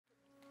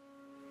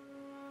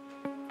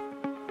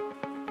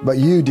But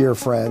you, dear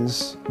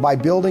friends, by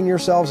building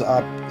yourselves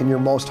up in your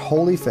most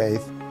holy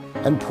faith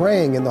and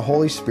praying in the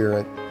Holy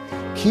Spirit,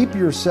 keep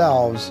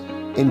yourselves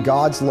in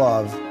God's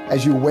love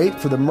as you wait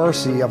for the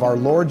mercy of our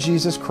Lord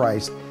Jesus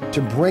Christ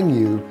to bring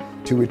you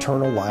to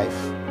eternal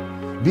life.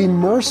 Be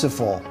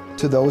merciful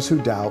to those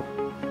who doubt.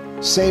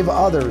 Save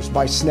others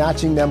by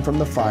snatching them from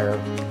the fire.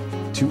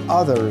 To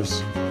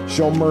others,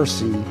 show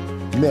mercy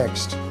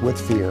mixed with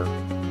fear.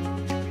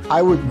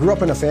 I grew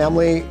up in a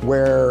family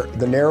where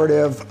the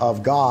narrative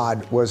of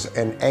God was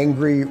an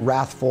angry,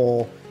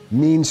 wrathful,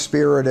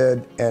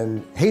 mean-spirited,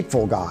 and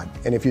hateful God.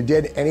 And if you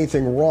did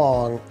anything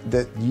wrong,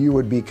 that you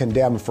would be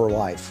condemned for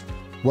life.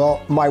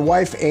 Well, my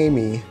wife,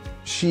 Amy,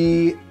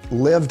 she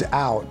lived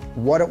out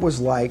what it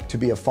was like to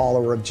be a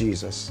follower of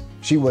Jesus.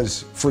 She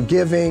was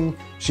forgiving,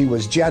 she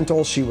was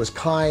gentle, she was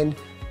kind,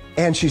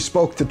 and she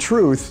spoke the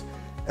truth.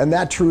 And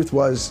that truth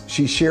was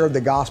she shared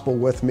the gospel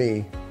with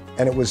me.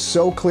 And it was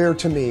so clear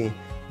to me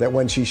that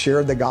when she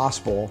shared the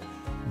gospel,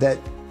 that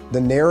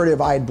the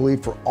narrative I had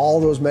believed for all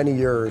those many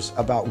years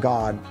about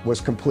God was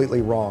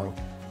completely wrong.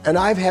 And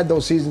I've had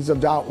those seasons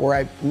of doubt where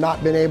I've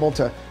not been able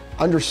to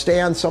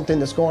understand something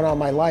that's going on in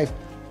my life.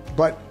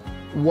 But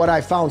what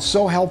I found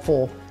so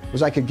helpful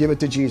was I could give it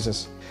to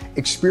Jesus.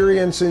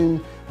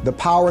 Experiencing the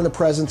power and the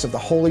presence of the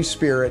Holy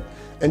Spirit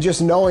and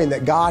just knowing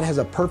that God has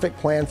a perfect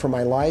plan for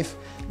my life,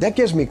 that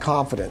gives me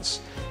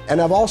confidence. And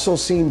I've also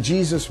seen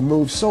Jesus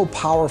move so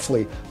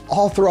powerfully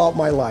all throughout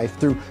my life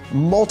through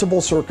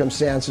multiple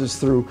circumstances,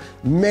 through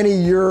many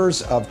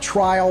years of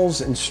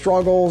trials and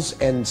struggles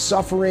and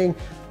suffering,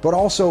 but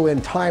also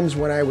in times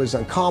when I was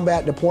on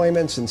combat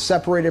deployments and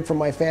separated from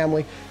my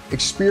family,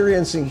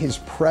 experiencing His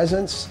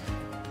presence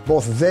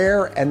both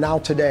there and now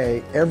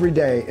today. Every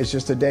day is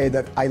just a day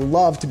that I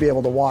love to be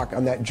able to walk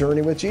on that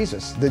journey with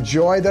Jesus. The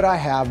joy that I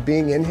have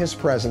being in His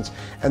presence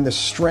and the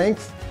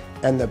strength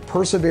and the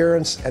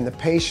perseverance and the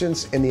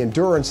patience and the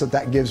endurance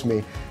that gives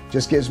me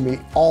just gives me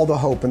all the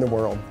hope in the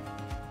world.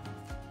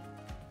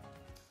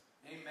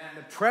 Amen.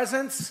 The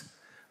presence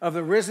of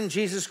the risen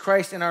Jesus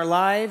Christ in our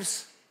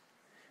lives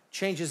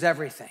changes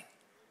everything.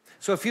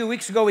 So a few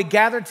weeks ago, we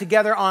gathered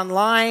together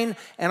online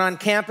and on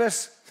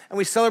campus, and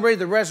we celebrated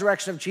the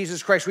resurrection of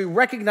Jesus Christ. We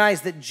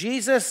recognized that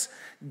Jesus,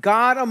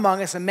 God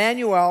among us,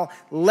 Emmanuel,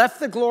 left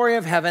the glory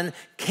of heaven,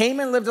 came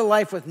and lived a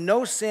life with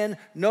no sin,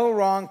 no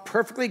wrong,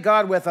 perfectly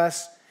God with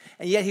us,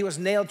 and yet He was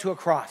nailed to a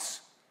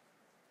cross.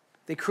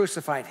 They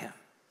crucified Him.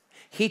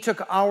 He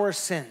took our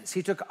sins.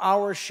 He took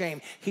our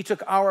shame. He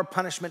took our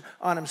punishment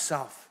on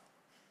Himself.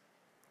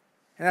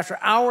 And after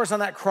hours on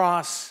that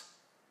cross,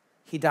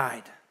 He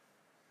died.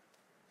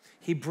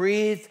 He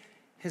breathed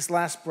His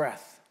last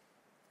breath.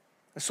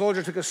 A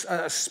soldier took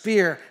a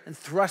spear and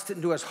thrust it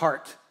into His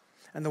heart,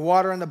 and the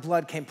water and the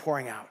blood came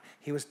pouring out.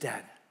 He was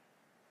dead.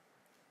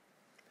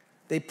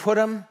 They put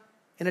Him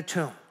in a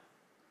tomb,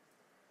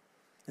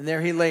 and there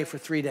He lay for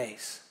 3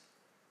 days.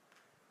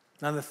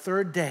 And on the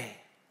third day,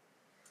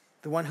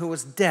 the one who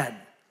was dead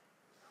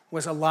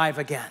was alive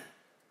again.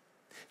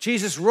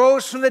 Jesus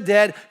rose from the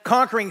dead,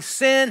 conquering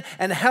sin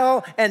and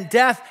hell and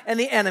death and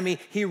the enemy.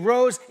 He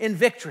rose in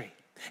victory.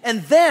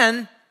 And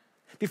then,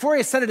 before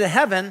He ascended to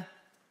heaven,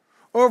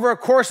 over a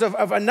course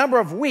of a number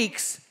of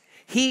weeks,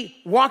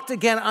 He walked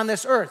again on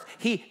this earth.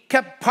 He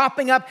kept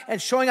popping up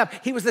and showing up.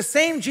 He was the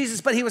same Jesus,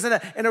 but He was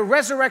in a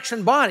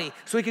resurrection body,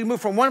 so He could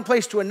move from one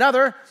place to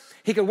another.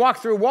 He could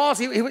walk through walls.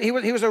 He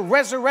was a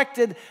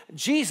resurrected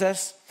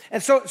Jesus.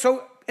 And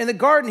so in the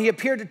garden, He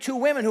appeared to two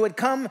women who had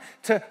come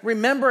to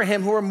remember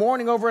Him, who were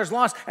mourning over His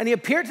loss, and He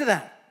appeared to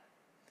them.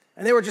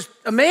 And they were just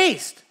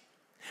amazed.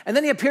 And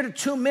then He appeared to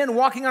two men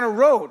walking on a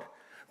road,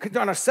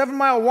 on a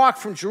 7-mile walk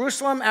from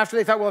Jerusalem. After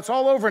they thought, well, it's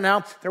all over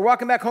now, they're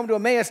walking back home to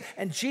Emmaus,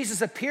 and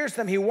Jesus appears to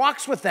them. He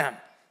walks with them.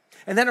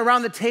 And then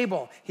around the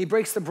table, He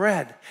breaks the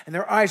bread, and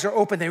their eyes are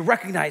open. They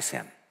recognize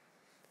Him.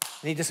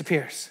 And He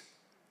disappears.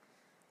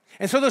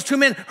 And so those two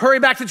men hurry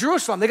back to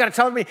Jerusalem. They got to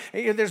tell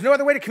everybody, there's no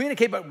other way to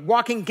communicate but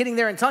walking, getting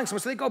there, and telling someone.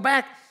 So they go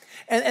back,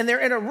 and they're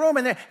in a room,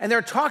 and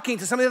they're talking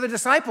to some of the other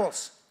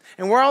disciples.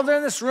 And we're all there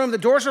in this room. The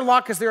doors are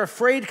locked because they're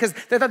afraid, because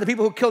they thought the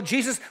people who killed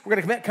Jesus were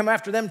going to come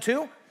after them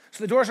too.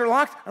 So the doors are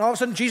locked, and all of a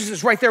sudden, Jesus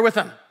is right there with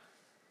them.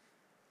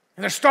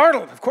 And they're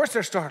startled. Of course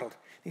they're startled.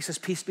 He says,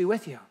 peace be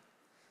with you.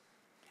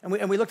 And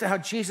we looked at how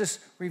Jesus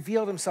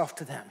revealed Himself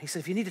to them. He said,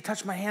 if you need to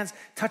touch my hands,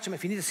 touch them.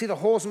 If you need to see the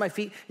holes in my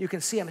feet, you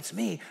can see them. It's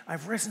me.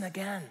 I've risen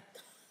again.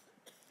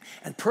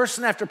 And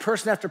person after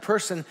person after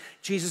person,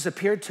 Jesus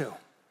appeared to.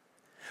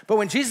 But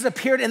when Jesus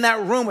appeared in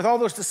that room with all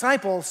those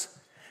disciples,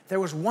 there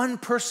was one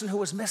person who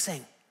was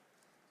missing.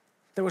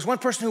 There was one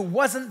person who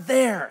wasn't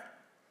there.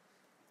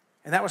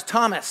 And that was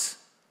Thomas.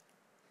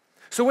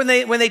 So when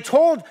they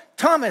told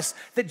Thomas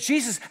that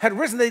Jesus had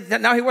risen,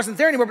 that now He wasn't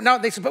there anymore, but now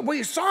they said, but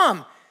you saw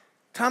Him.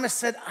 Thomas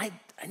said, I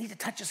need to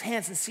touch His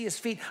hands and see His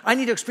feet. I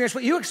need to experience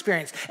what you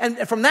experienced. And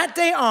from that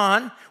day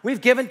on,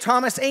 we've given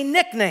Thomas a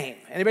nickname.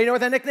 Anybody know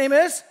what that nickname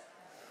is?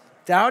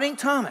 Doubting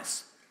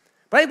Thomas.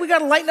 But we got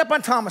to lighten up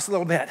on Thomas a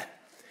little bit,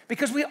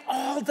 because we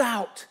all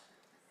doubt.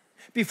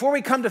 Before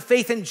we come to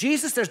faith in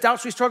Jesus, there's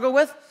doubts we struggle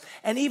with.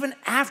 And even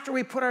after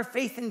we put our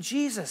faith in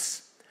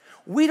Jesus,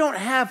 We don't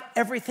have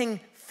everything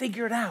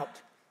figured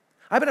out.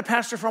 I've been a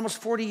pastor for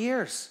almost 40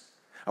 years.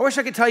 I wish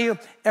I could tell you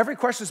every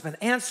question's been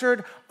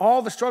answered,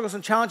 all the struggles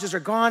and challenges are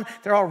gone,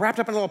 they're all wrapped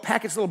up in a little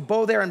package, a little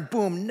bow there, and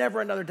boom,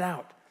 never another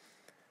doubt.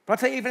 But I'll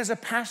tell you, even as a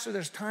pastor,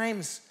 there's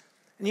times,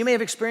 and you may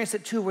have experienced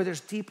it too, where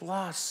there's deep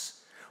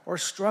loss or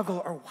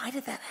struggle, or why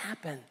did that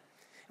happen? And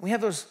we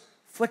have those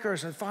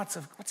flickers and thoughts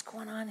of what's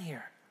going on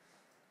here?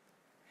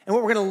 And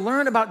what we're going to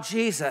learn about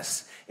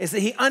Jesus is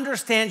that he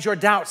understands your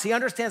doubts. He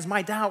understands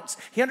my doubts.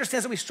 He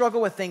understands that we struggle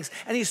with things.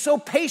 And he's so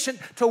patient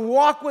to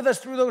walk with us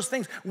through those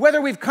things.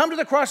 Whether we've come to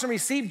the cross and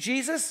received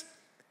Jesus,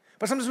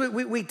 but sometimes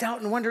we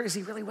doubt and wonder, is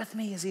he really with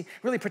me? Is he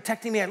really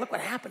protecting me? Look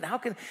what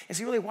happened. Is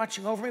he really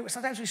watching over me?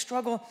 Sometimes we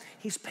struggle.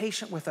 He's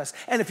patient with us.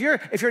 And if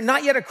you're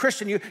not yet a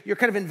Christian, you're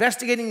kind of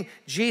investigating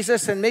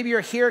Jesus, and maybe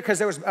you're here because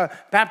there was a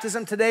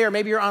baptism today, or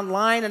maybe you're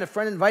online and a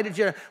friend invited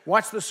you to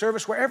watch the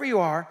service, wherever you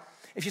are.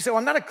 If you say, well,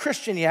 I'm not a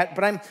Christian yet,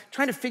 but I'm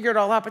trying to figure it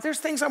all out, but there's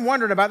things I'm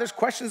wondering about, there's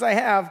questions I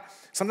have.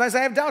 Sometimes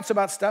I have doubts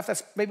about stuff.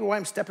 That's maybe why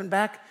I'm stepping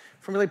back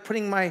from really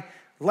putting my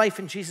life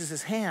in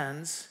Jesus'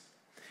 hands.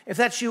 If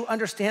that's you,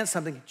 understand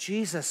something.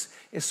 Jesus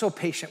is so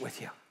patient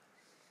with you.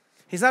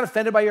 He's not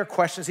offended by your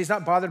questions. He's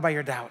not bothered by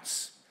your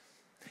doubts.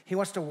 He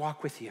wants to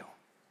walk with you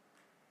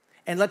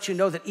and let you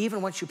know that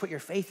even once you put your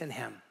faith in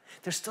him,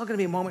 there's still going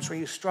to be moments where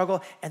you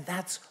struggle, and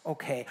that's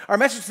okay. Our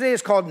message today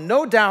is called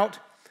No Doubt,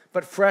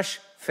 but Fresh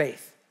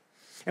Faith.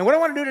 And what I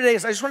want to do today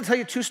is I just want to tell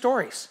you two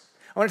stories.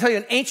 I want to tell you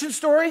an ancient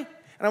story, and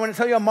I want to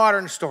tell you a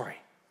modern story.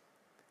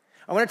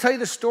 I want to tell you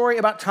the story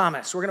about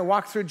Thomas. We're going to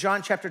walk through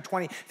John chapter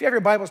 20. If you have your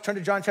Bibles, turn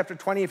to John chapter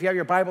 20. If you have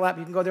your Bible app,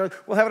 you can go there.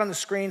 We'll have it on the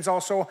screens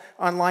also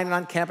online and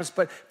on campus.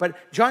 But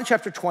John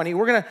chapter 20,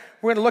 we're going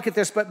to look at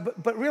this.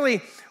 But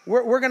really,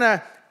 we're going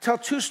to tell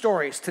two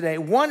stories today.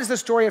 One is the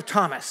story of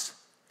Thomas,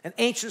 an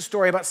ancient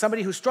story about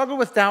somebody who struggled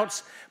with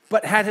doubts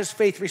but had his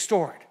faith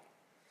restored.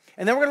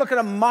 And then we're going to look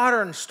at a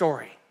modern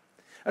story.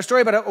 A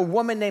story about a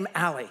woman named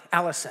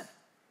Allison,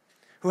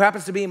 who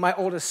happens to be my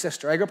oldest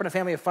sister. I grew up in a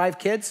family of 5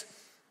 kids,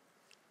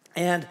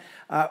 and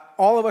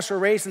all of us were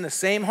raised in the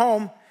same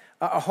home,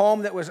 a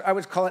home that was, I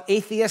would call it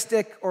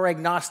atheistic or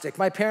agnostic.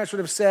 My parents would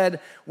have said,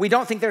 we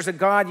don't think there's a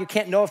God. You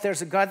can't know if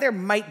there's a God. There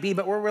might be,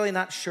 but we're really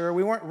not sure.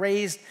 We weren't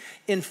raised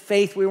in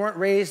faith. We weren't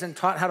raised and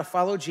taught how to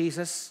follow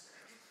Jesus.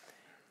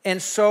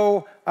 And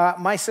so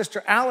my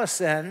sister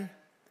Allison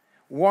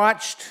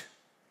watched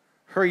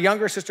her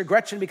younger sister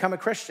Gretchen become a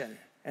Christian.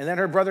 And then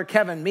her brother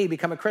Kevin, me,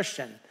 become a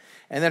Christian.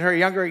 And then her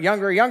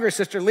younger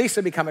sister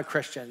Lisa become a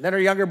Christian. Then her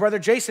younger brother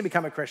Jason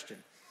become a Christian.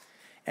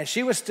 And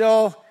she was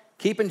still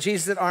keeping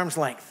Jesus at arm's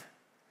length.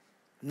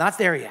 Not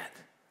there yet.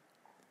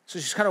 So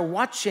she's kind of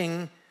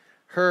watching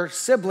her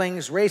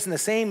siblings raised in the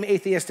same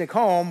atheistic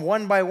home,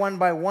 one by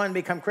one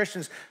become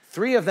Christians.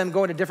 3 of them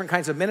go into different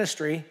kinds of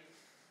ministry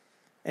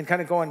and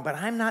kind of going, but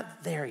I'm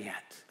not there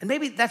yet. And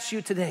maybe that's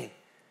you today.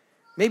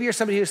 Maybe you're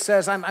somebody who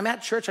says, I'm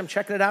at church, I'm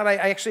checking it out. I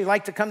actually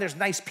like to come. There's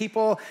nice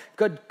people,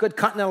 good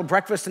continental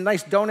breakfast and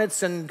nice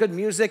donuts and good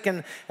music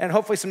and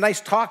hopefully some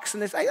nice talks.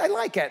 And I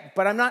like it,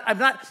 but I've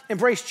not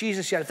embraced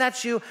Jesus yet. If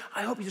that's you,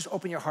 I hope you just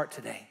open your heart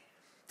today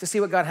to see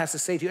what God has to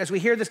say to you. As we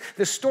hear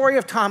this story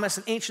of Thomas,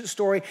 an ancient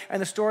story,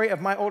 and the story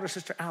of my older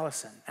sister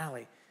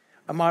Allie,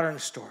 a modern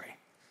story.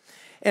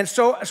 And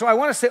so I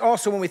want to say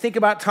also, when we think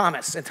about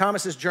Thomas and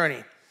Thomas's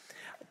journey,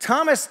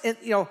 Thomas,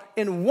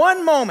 in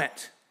one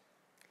moment,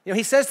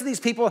 he says to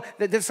these people,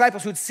 the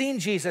disciples who'd seen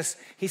Jesus,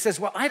 he says,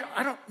 well, I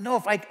don't know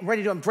if I'm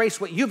ready to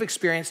embrace what you've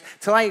experienced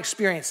till I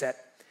experience it.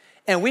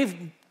 And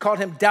we've called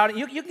him doubting.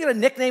 You can get a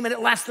nickname and it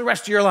lasts the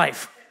rest of your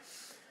life.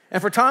 And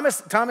for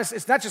Thomas,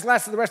 it's not just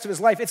lasted the rest of his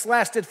life, it's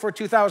lasted for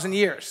 2,000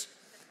 years.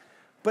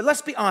 But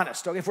let's be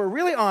honest, okay? If we're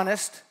really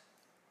honest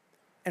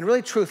and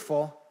really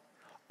truthful,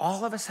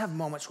 all of us have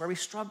moments where we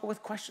struggle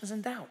with questions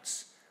and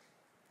doubts.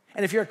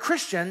 And if you're a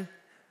Christian,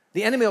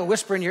 the enemy will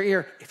whisper in your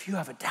ear, if you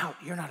have a doubt,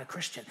 you're not a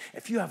Christian.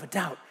 If you have a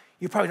doubt,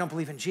 you probably don't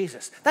believe in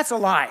Jesus. That's a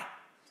lie.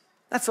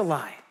 That's a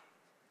lie.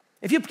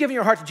 If you've given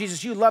your heart to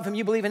Jesus, you love him,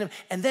 you believe in him,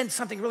 and then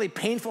something really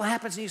painful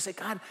happens and you say,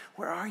 God,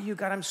 where are you?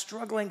 God, I'm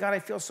struggling. God, I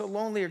feel so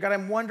lonely. Or God,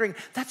 I'm wondering.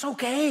 That's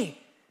okay.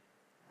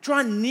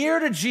 Draw near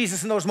to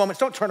Jesus in those moments.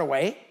 Don't turn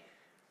away.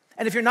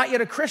 And if you're not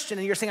yet a Christian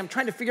and you're saying, I'm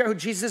trying to figure out who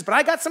Jesus is, but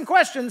I got some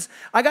questions,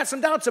 I got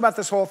some doubts about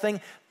this whole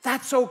thing,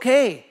 that's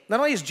okay. Not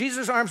only is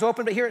Jesus' arms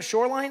open, but here at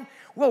Shoreline,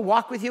 we'll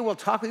walk with you, we'll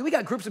talk with you. We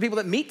got groups of people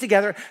that meet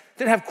together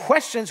that have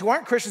questions who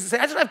aren't Christians and say,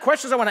 I just have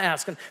questions I want to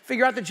ask and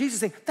figure out the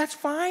Jesus thing. That's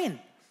fine.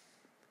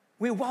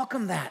 We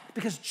welcome that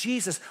because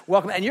Jesus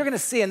welcomed it. And you're going to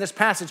see in this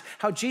passage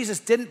how Jesus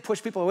didn't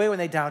push people away when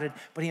they doubted,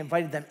 but he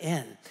invited them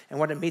in and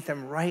wanted to meet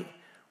them right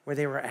where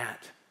they were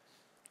at.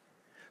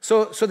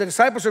 So the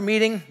disciples are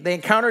meeting, they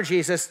encounter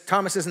Jesus,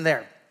 Thomas isn't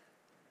there.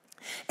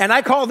 And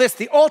I call this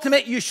the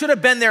ultimate you should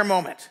have been there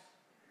moment.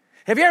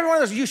 Have you ever one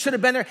of those you should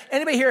have been there?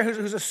 Anybody here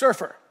who's a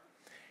surfer?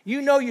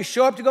 You know you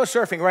show up to go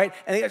surfing, right?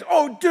 And they go,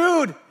 oh,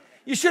 dude,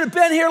 you should have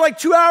been here like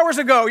 2 hours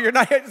ago. You're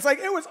not. It's like,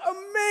 it was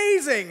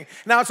amazing.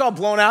 Now it's all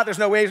blown out. There's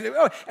no waves.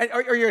 Oh,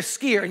 or you're a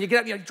skier, and you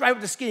get up, drive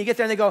up to ski, and you get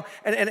there, and they go,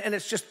 and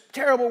it's just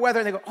terrible weather,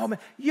 and they go, oh, man,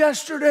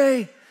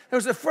 yesterday. There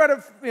was a foot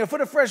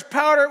of fresh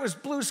powder. It was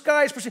blue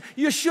skies.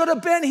 You should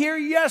have been here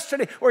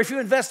yesterday. Or if you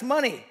invest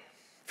money,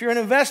 if you're an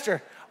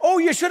investor, oh,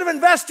 you should have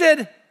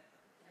invested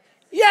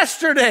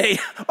yesterday.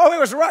 Oh, it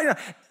was right.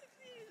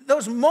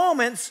 Those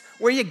moments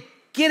where you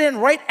get in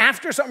right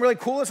after something really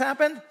cool has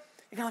happened,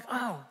 you're kind of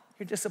like, oh,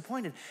 you're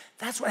disappointed.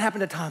 That's what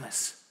happened to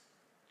Thomas.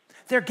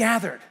 They're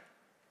gathered.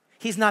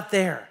 He's not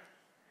there.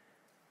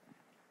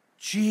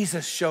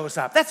 Jesus shows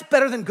up. That's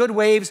better than good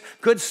waves,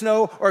 good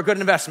snow, or a good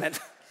investment.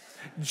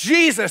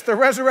 Jesus, the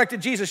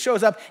resurrected Jesus,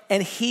 shows up,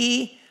 and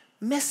he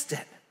missed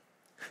it.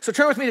 So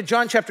turn with me to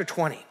John chapter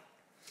 20.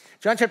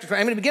 John chapter 20.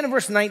 I'm going to begin in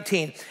verse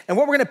 19. And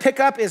what we're going to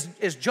pick up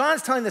is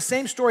John's telling the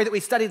same story that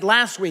we studied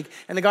last week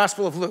in the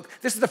Gospel of Luke.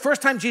 This is the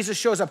first time Jesus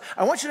shows up.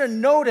 I want you to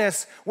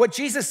notice what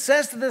Jesus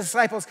says to the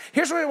disciples.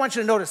 Here's what I want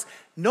you to notice.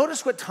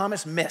 Notice what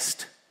Thomas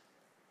missed.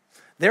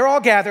 They're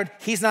all gathered.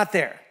 He's not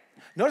there.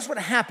 Notice what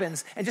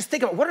happens, and just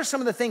think about what are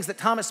some of the things that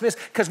Thomas missed.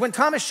 Because when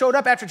Thomas showed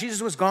up after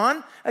Jesus was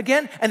gone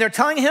again, and they're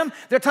telling him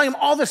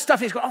all this stuff,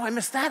 and he's going, oh, I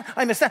missed that,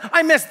 I missed that,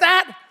 I missed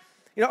that.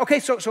 Okay,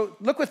 so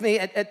look with me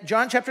at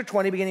John chapter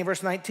 20, beginning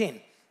verse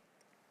 19.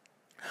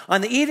 On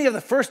the evening of the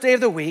first day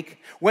of the week,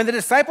 when the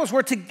disciples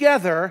were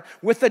together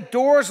with the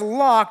doors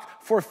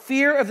locked for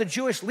fear of the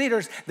Jewish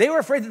leaders, they were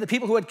afraid that the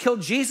people who had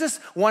killed Jesus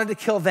wanted to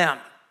kill them.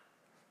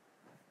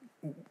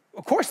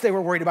 Of course they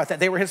were worried about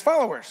that. They were his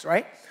followers,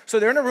 right? So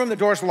they're in a room, the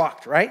door's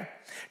locked, right?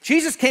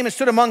 Jesus came and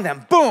stood among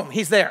them. Boom,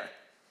 he's there.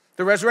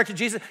 The resurrected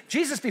Jesus.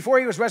 Jesus, before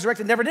he was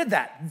resurrected, never did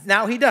that.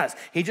 Now he does.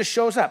 He just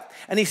shows up.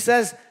 And he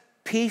says,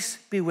 peace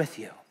be with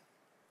you.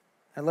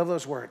 I love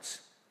those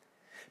words.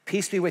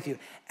 Peace be with you.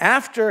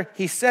 After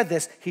he said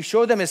this, he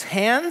showed them his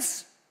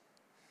hands,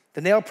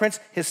 the nail prints,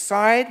 his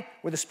side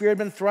where the spear had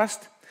been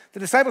thrust. The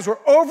disciples were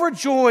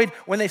overjoyed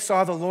when they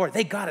saw the Lord.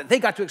 They got it. They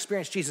got to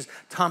experience Jesus.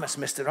 Thomas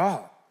missed it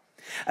all.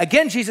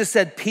 Again, Jesus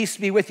said, peace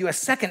be with you. A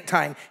second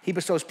time, he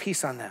bestows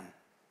peace on them.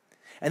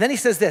 And then he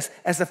says this,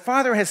 as the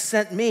Father has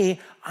sent me,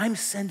 I'm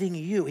sending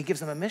you. He gives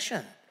them a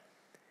mission.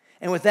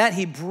 And with that,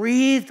 he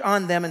breathed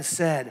on them and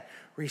said,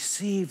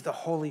 receive the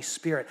Holy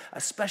Spirit, a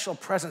special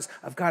presence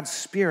of God's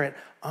Spirit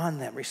on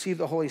them. Receive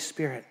the Holy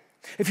Spirit.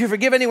 If you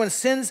forgive anyone's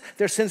sins,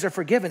 their sins are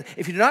forgiven.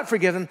 If you do not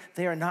forgive them,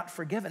 they are not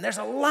forgiven. There's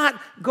a lot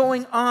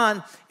going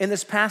on in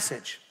this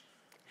passage.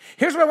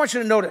 Here's what I want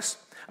you to notice.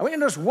 I want you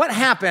to notice what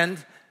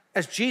happened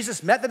as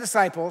Jesus met the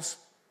disciples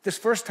this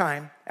first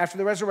time after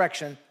the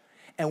resurrection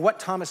and what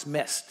Thomas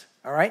missed,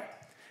 all right?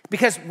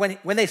 Because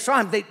when they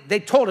saw him, they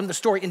told him the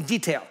story in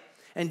detail.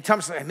 And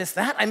Thomas said, I missed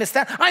that, I missed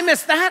that, I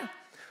missed that.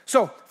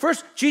 So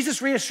first,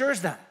 Jesus reassures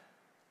them.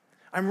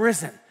 I'm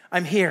risen,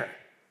 I'm here.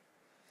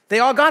 They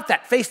all got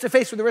that face to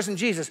face with the risen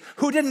Jesus.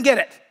 Who didn't get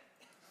it?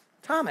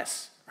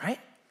 Thomas, right?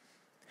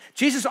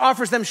 Jesus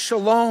offers them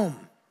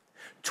shalom.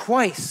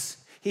 Twice,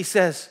 he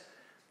says,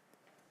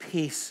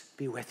 peace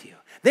be with you.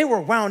 They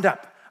were wound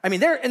up. I mean,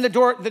 they're in the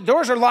door. The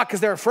doors are locked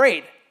because they're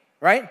afraid,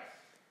 right?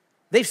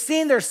 They've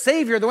seen their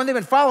Savior, the one they've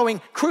been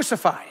following,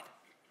 crucified.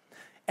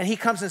 And he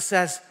comes and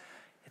says,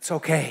 it's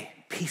okay,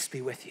 peace be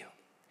with you.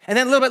 And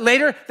then a little bit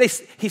later,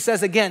 he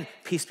says again,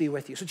 peace be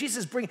with you. So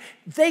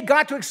they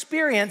got to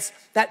experience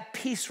that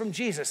peace from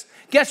Jesus.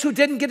 Guess who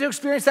didn't get to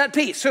experience that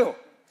peace? Who?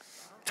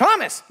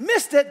 Thomas.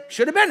 Missed it.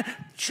 Should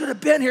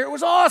have been here. It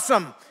was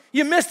awesome.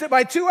 You missed it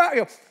by 2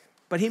 hours.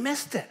 But he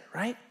missed it,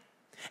 right?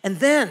 And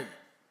then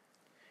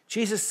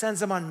Jesus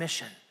sends them on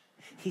mission.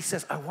 He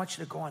says, I want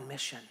you to go on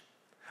mission.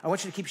 I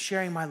want you to keep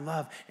sharing my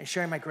love and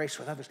sharing my grace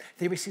with others.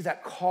 They receive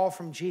that call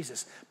from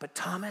Jesus. But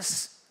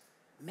Thomas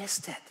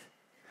missed it.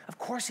 Of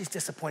course he's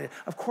disappointed.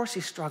 Of course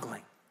he's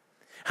struggling.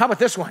 How about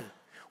this one?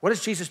 What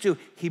does Jesus do?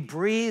 He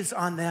breathes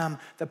on them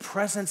the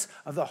presence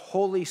of the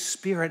Holy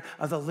Spirit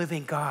of the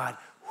living God.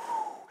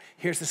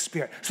 Here's the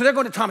Spirit. So they're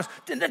going to Thomas.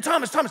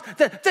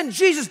 Then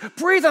Jesus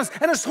breathed on us,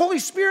 and his Holy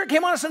Spirit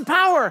came on us in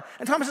power.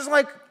 And Thomas is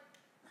like,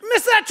 I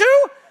missed that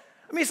too?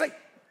 I mean, it's like,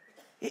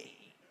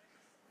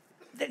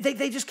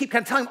 they just keep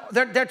kind of telling,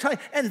 they're telling.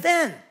 And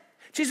then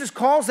Jesus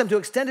calls them to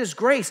extend his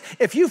grace.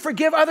 If you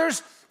forgive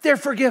others, they're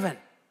forgiven.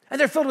 And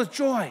they're filled with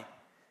joy.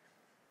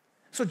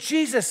 So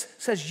Jesus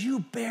says, you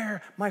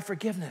bear my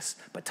forgiveness.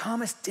 But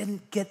Thomas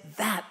didn't get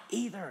that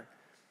either.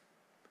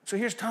 So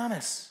here's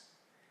Thomas.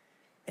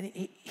 And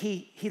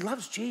he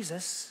loves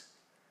Jesus.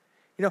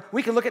 You know,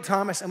 we can look at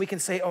Thomas and we can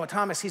say, oh,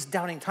 Thomas, he's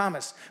doubting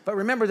Thomas. But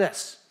remember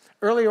this.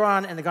 Earlier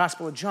on in the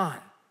Gospel of John,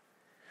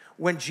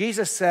 when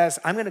Jesus says,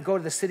 I'm going to go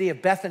to the city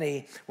of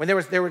Bethany, when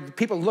there were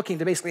people looking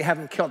to basically have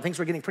him killed, things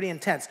were getting pretty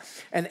intense.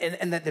 And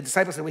the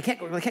disciples said, we can't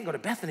go to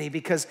Bethany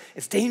because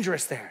it's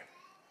dangerous there.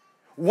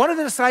 One of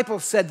the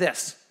disciples said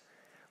this,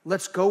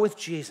 let's go with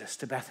Jesus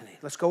to Bethany.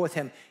 Let's go with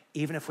him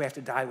even if we have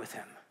to die with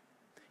him.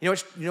 You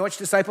know which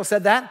disciple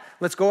said that?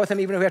 Let's go with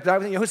him even if we have to die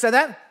with him. You know who said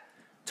that?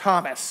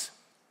 Thomas.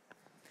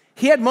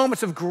 He had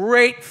moments of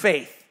great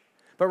faith,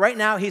 but right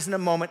now he's in a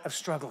moment of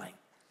struggling.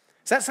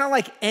 Does that sound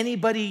like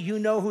anybody you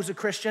know who's a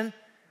Christian?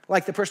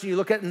 Like the person you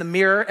look at in the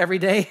mirror every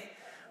day?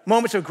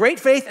 Moments of great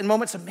faith and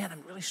moments of, man,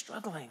 I'm really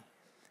struggling.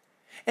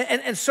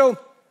 And so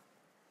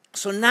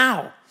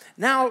now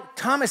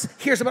Thomas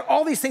hears about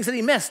all these things that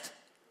he missed.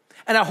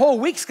 And a whole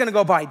week's gonna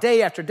go by,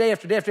 day after day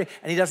after day after day,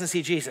 and he doesn't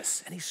see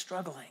Jesus. And he's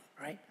struggling,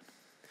 right?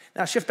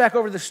 Now shift back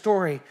over to the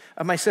story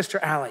of my sister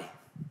Allie.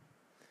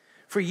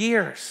 For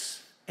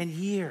years and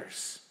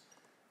years,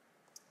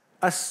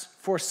 us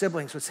 4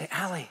 siblings would say,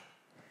 Allie,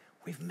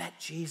 we've met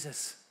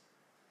Jesus.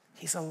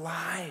 He's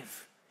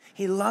alive.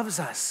 He loves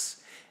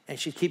us. And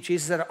she'd keep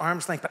Jesus at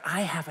arm's length, but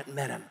I haven't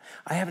met him.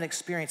 I haven't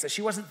experienced it.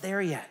 She wasn't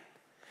there yet.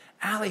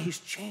 Allie, he's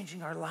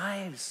changing our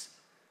lives.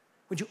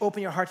 Would you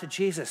open your heart to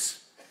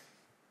Jesus?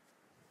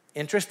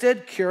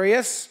 Interested,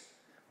 curious,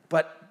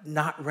 but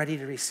not ready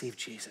to receive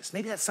Jesus.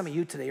 Maybe that's some of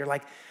you today. You're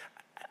like,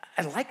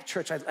 I like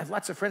church. I have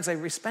lots of friends. I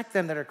respect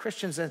them that are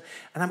Christians, and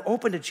I'm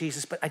open to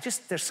Jesus, but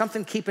there's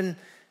something keeping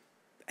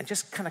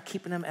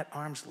them at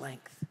arm's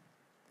length.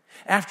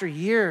 After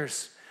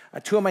years,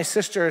 2 of my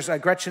sisters,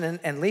 Gretchen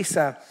and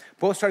Lisa,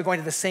 both started going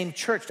to the same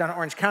church down in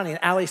Orange County,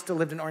 and Allie still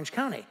lived in Orange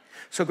County.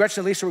 So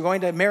Gretchen and Lisa were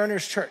going to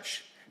Mariners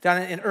Church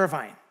down in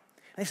Irvine.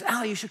 And they said,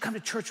 Allie, you should come to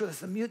church with us.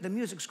 The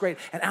music's great.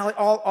 And Allie,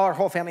 all our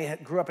whole family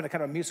grew up in a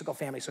kind of a musical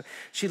family, so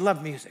she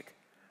loved music.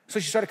 So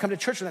she started coming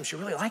to church with them. She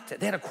really liked it.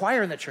 They had a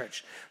choir in the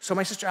church. So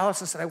my sister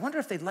Allison said, I wonder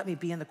if they'd let me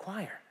be in the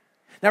choir.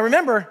 Now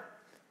remember,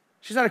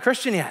 she's not a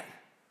Christian yet.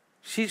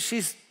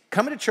 She's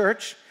coming to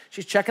church.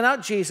 She's checking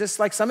out Jesus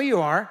like some of you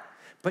are,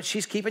 but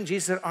she's keeping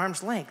Jesus at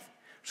arm's length.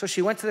 So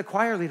she went to the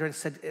choir leader and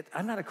said,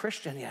 I'm not a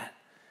Christian yet,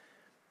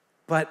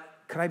 but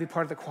could I be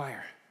part of the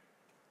choir?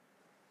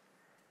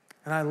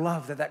 And I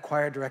love that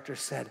choir director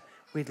said,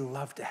 we'd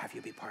love to have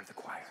you be part of the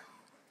choir.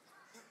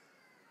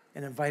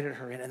 And invited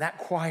her in. And that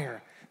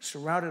choir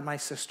surrounded my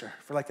sister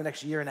for like the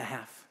next year and a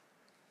half.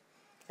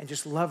 And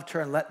just loved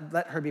her and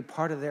let her be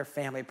part of their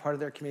family, part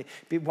of their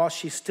community, while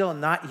she's still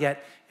not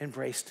yet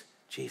embraced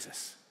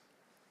Jesus.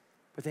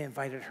 But they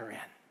invited her in.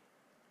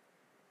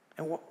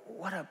 And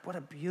what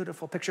a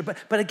beautiful picture.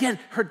 But again,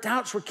 her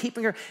doubts were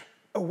keeping her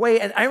away.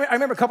 And I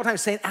remember a couple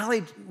times saying,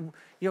 Allie,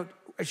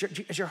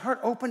 is your heart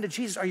open to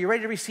Jesus? Are you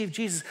ready to receive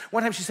Jesus?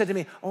 One time she said to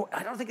me,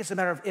 I don't think it's a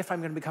matter of if I'm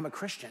going to become a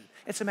Christian.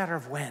 It's a matter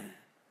of when.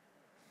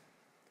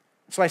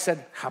 So I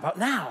said, how about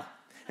now?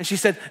 And she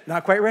said,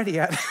 not quite ready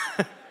yet.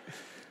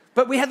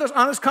 But we had those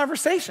honest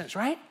conversations,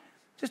 right?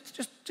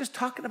 Just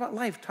talking about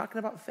life, talking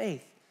about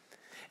faith.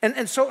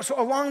 And so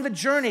along the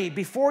journey,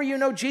 before you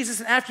know Jesus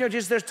and after you know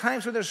Jesus, there's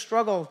times where there's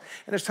struggle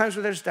and there's times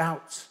where there's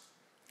doubts.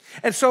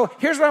 And so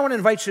here's what I want to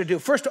invite you to do.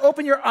 First, to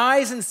open your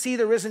eyes and see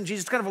the risen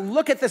Jesus. Kind of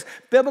look at this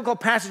biblical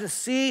passage and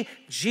see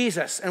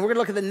Jesus. And we're going to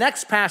look at the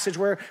next passage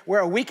where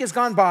a week has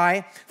gone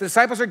by, the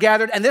disciples are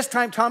gathered, and this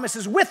time Thomas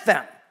is with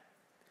them.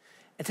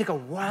 And take a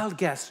wild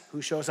guess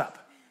who shows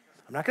up.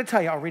 I'm not going to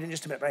tell you. I'll read it in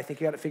just a minute, but I think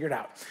you got it figured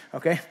out,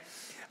 okay?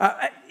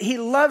 He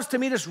loves to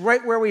meet us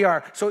right where we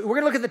are. So we're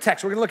going to look at the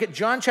text. We're going to look at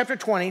John chapter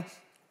 20,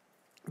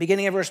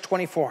 beginning of verse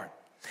 24.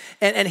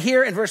 And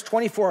here in verse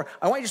 24,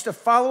 I want you just to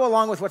follow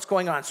along with what's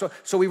going on.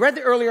 So we read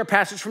the earlier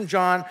passage from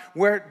John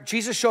where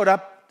Jesus showed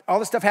up, all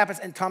this stuff happens,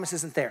 and Thomas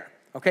isn't there,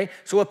 okay?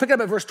 So we'll pick it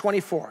up at verse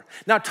 24.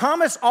 Now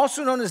Thomas,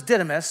 also known as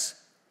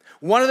Didymus,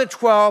 one of the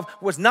 12,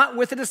 was not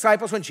with the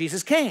disciples when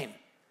Jesus came.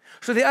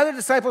 So the other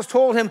disciples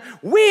told him,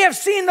 we have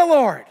seen the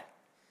Lord.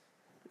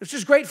 Which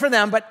is great for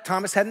them, but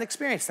Thomas hadn't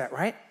experienced that,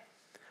 right?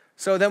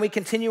 So then we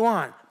continue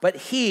on. But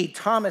he,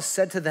 Thomas,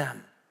 said to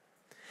them,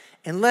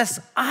 unless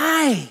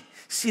I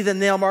see the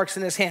nail marks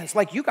in his hands,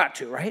 like you got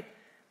to, right?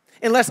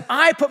 Unless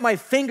I put my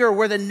finger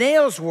where the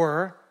nails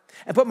were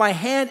and put my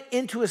hand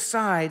into his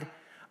side,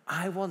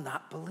 I will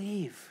not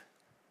believe.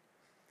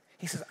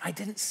 He says, I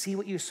didn't see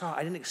what you saw.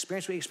 I didn't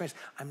experience what you experienced.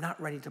 I'm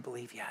not ready to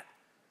believe yet.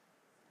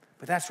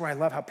 But that's where I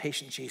love how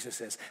patient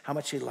Jesus is, how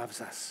much he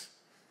loves us,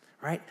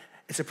 right?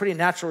 It's a pretty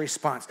natural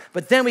response.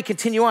 But then we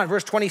continue on,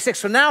 verse 26.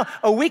 So now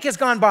a week has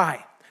gone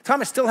by.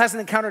 Thomas still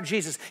hasn't encountered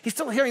Jesus. He's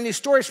still hearing these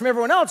stories from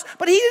everyone else,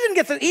 but he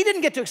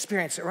didn't get to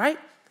experience it, right?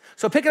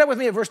 So pick it up with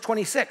me at verse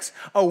 26.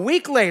 A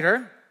week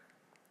later,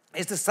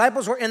 his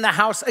disciples were in the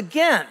house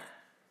again,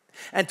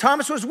 and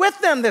Thomas was with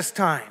them this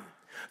time.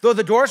 Though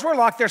the doors were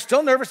locked, they're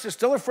still nervous. They're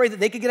still afraid that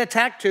they could get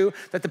attacked too,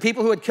 that the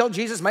people who had killed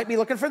Jesus might be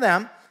looking for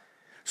them.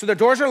 So the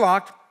doors are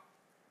locked.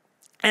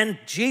 And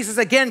Jesus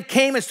again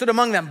came and stood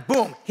among them.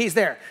 Boom, he's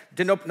there.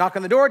 Didn't knock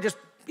on the door, just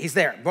he's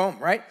there. Boom,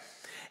 right?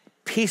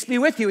 Peace be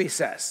with you, he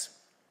says.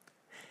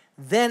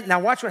 Then, now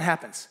watch what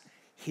happens.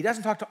 He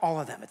doesn't talk to all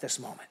of them at this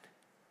moment.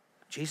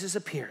 Jesus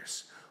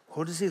appears.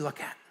 Who does he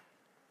look at?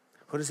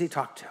 Who does he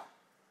talk to?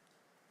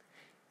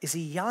 Is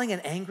he yelling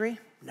and angry?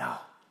 No.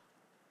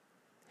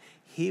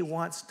 He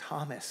wants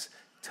Thomas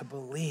to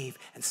believe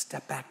and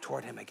step back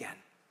toward him again,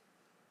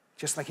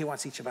 just like he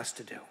wants each of us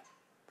to do,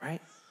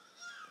 right?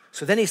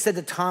 So then he said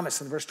to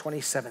Thomas in verse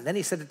 27, then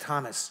he said to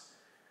Thomas,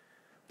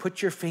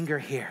 put your finger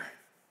here.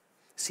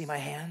 See my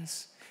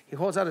hands? He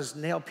holds out his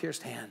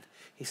nail-pierced hand.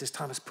 He says,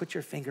 Thomas, put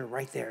your finger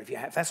right there.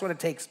 If that's what it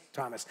takes,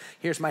 Thomas,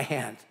 here's my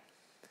hand.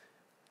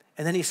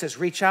 And then he says,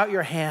 reach out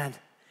your hand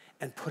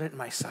and put it in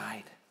my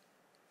side.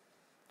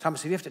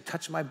 Thomas, if you have to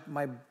touch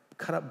my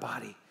cut-up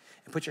body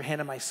and put your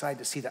hand on my side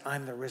to see that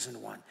I'm the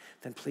risen one,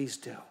 then please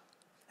do.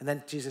 And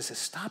then Jesus says,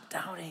 stop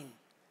doubting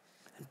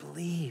and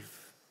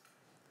believe.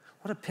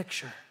 What a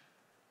picture.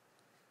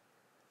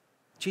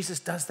 Jesus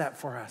does that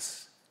for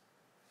us.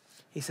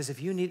 He says,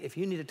 if you need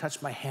to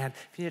touch my hand,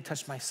 if you need to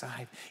touch my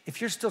side, if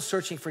you're still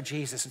searching for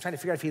Jesus and trying to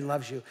figure out if he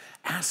loves you,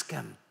 ask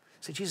him.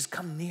 Say, Jesus,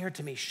 come near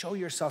to me. Show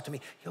yourself to me.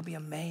 You'll be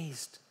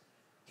amazed.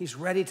 He's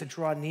ready to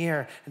draw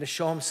near and to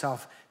show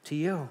himself to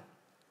you.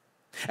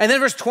 And then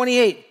verse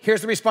 28,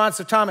 here's the response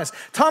of Thomas.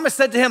 Thomas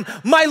said to him,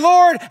 my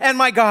Lord and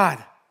my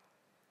God.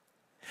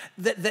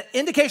 The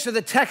indication of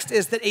the text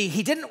is that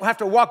he didn't have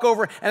to walk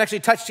over and actually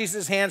touch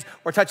Jesus' hands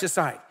or touch his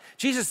side.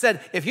 Jesus said,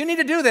 if you need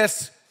to do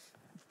this,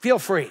 feel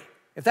free.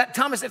 If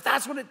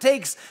that's what it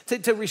takes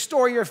to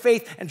restore your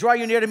faith and draw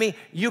you near to me,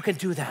 you can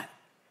do that.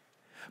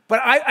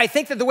 But I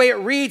think that the way it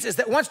reads is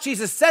that once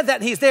Jesus said that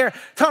and he's there,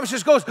 Thomas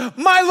just goes,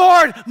 my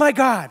Lord, my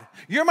God.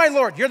 You're my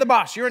Lord. You're the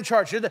boss. You're in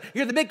charge. You're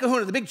the big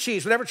kahuna, the big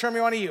cheese, whatever term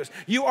you want to use.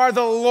 You are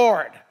the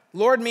Lord.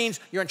 Lord means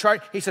you're in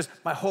charge. He says,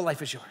 my whole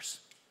life is yours.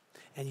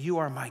 And you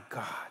are my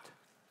God.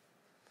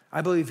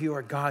 I believe you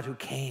are God who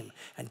came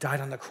and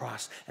died on the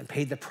cross and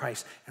paid the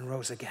price and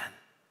rose again.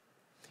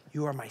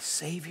 You are my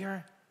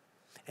Savior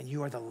and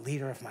you are the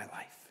leader of my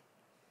life.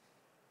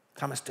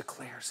 Thomas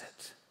declares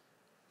it.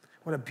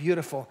 What a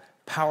beautiful,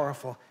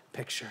 powerful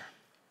picture.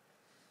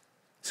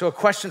 So a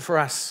question for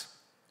us.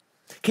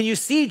 Can you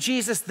see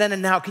Jesus then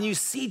and now? Can you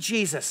see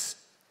Jesus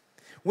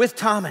with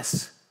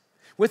Thomas,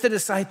 with the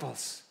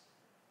disciples?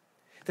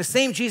 The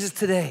same Jesus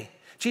today.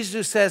 Jesus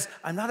who says,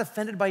 I'm not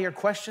offended by your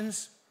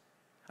questions.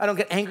 I don't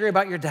get angry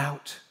about your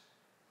doubt.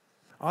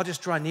 I'll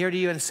just draw near to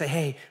you and say,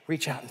 hey,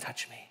 reach out and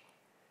touch me.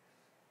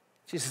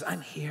 Jesus says,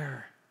 I'm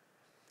here.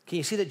 Can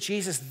you see that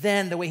Jesus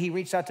then, the way he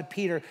reached out to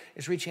Peter,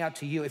 is reaching out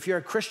to you? If you're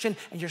a Christian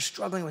and you're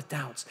struggling with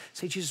doubts,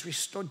 say, Jesus,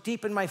 restore,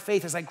 deepen my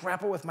faith as I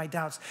grapple with my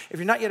doubts. If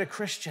you're not yet a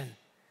Christian,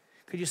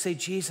 could you say,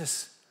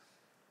 Jesus,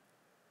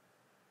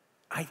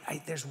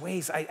 there's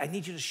ways. I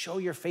need you to show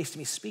your face to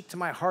me. Speak to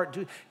my heart.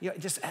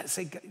 Just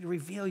say,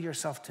 reveal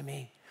yourself to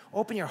me.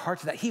 Open your heart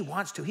to that. He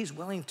wants to. He's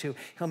willing to.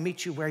 He'll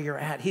meet you where you're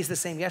at. He's the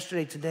same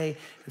yesterday, today,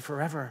 and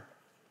forever.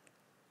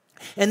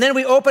 And then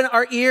we open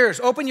our ears.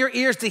 Open your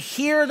ears to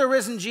hear the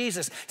risen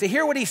Jesus, to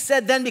hear what he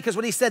said then, because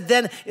what he said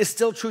then is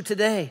still true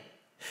today.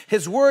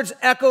 His words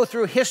echo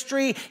through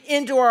history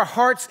into our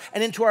hearts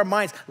and into our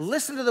minds.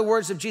 Listen to the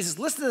words of Jesus.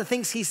 Listen to the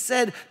things he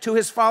said to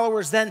his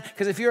followers then,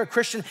 because if you're a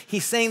Christian,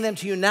 he's saying them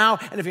to you now.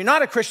 And if you're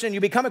not a Christian and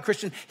you become a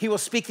Christian, he will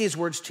speak these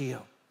words to you.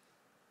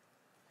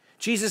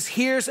 Jesus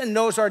hears and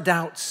knows our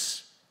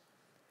doubts,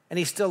 and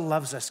he still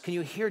loves us. Can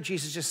you hear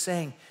Jesus just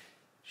saying,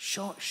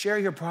 share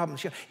your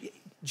problems?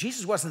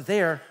 Jesus wasn't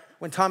there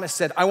when Thomas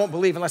said, I won't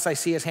believe unless I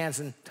see his hands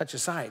and touch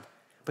his side.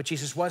 But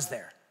Jesus was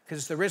there, because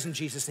it's the risen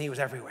Jesus, and he was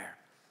everywhere.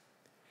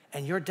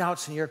 And your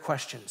doubts and your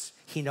questions,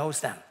 he knows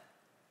them.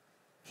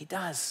 He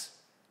does.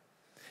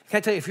 Can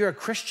I tell you, if you're a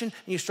Christian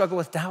and you struggle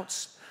with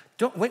doubts,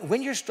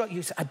 when you're struggling,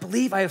 you say, I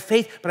believe, I have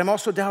faith, but I'm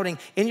also doubting.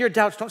 In your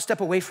doubts, don't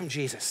step away from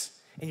Jesus.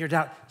 In your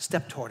doubt,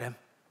 step toward him.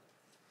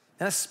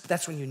 And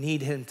that's when you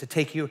need him to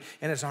take you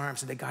in his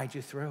arms and to guide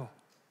you through.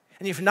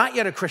 And if you're not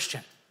yet a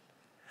Christian,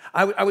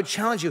 I would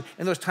challenge you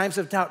in those times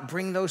of doubt,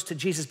 bring those to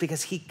Jesus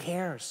because he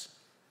cares.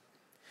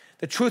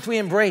 The truth we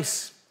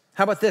embrace.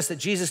 How about this, that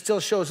Jesus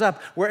still shows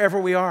up wherever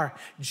we are?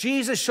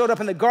 Jesus showed up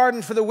in the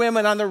garden for the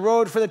women, on the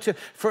road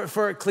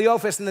for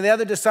Cleophas and the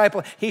other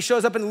disciple. He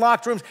shows up in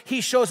locked rooms.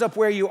 He shows up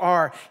where you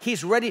are.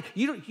 He's ready.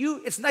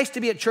 It's nice to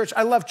be at church.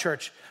 I love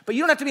church. But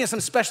you don't have to be in some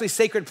specially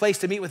sacred place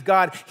to meet with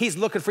God. He's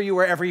looking for you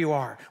wherever you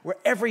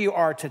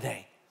are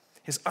today.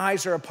 His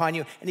eyes are upon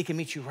you, and he can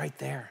meet you right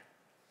there.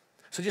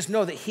 So just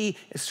know that he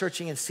is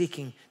searching and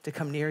seeking to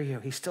come near you.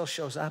 He still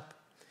shows up.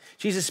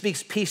 Jesus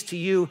speaks peace to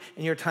you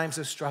in your times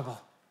of struggle.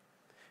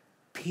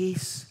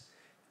 Peace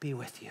be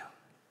with you.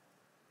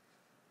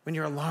 When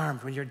you're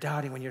alarmed, when you're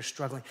doubting, when you're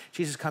struggling,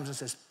 Jesus comes and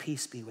says,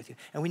 peace be with you.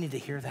 And we need to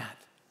hear that.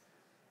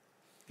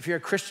 If you're a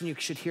Christian, you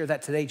should hear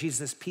that today. Jesus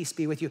says, peace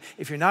be with you.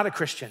 If you're not a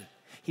Christian,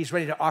 he's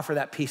ready to offer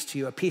that peace to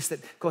you, a peace that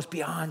goes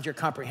beyond your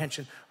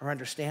comprehension or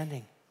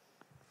understanding.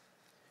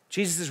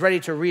 Jesus is ready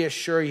to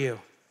reassure you.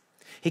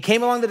 He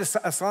came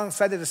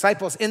alongside the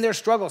disciples in their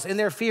struggles, in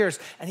their fears,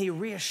 and he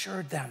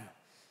reassured them.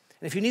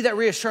 And if you need that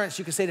reassurance,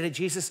 you can say today,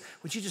 Jesus,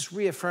 would you just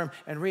reaffirm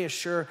and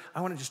reassure?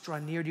 I want to just draw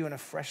near to you in a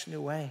fresh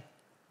new way.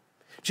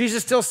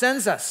 Jesus still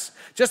sends us.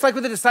 Just like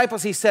with the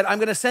disciples, he said, I'm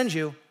going to send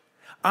you.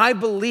 I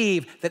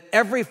believe that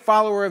every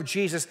follower of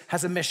Jesus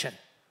has a mission.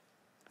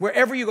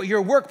 Wherever you go,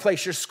 your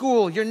workplace, your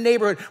school, your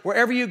neighborhood,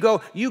 wherever you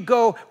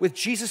go with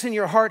Jesus in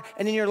your heart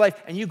and in your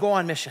life, and you go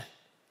on mission.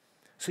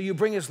 So you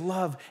bring his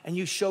love and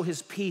you show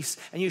his peace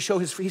and you show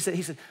his free. He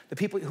said, the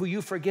people who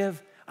you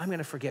forgive, I'm going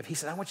to forgive. He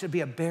said, I want you to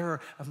be a bearer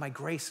of my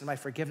grace and my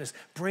forgiveness.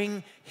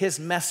 Bring his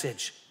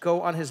message.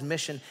 Go on his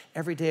mission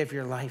every day of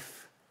your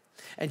life.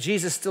 And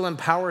Jesus still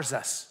empowers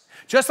us.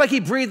 Just like he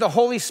breathed the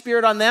Holy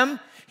Spirit on them,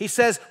 he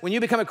says, when you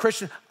become a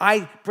Christian,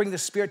 I bring the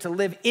Spirit to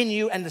live in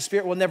you, and the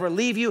Spirit will never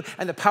leave you,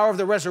 and the power of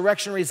the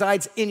resurrection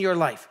resides in your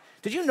life.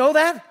 Did you know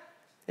that?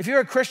 If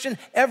you're a Christian,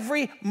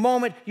 every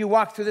moment you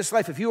walk through this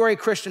life, if you are a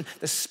Christian,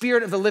 the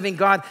Spirit of the living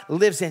God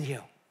lives in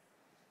you.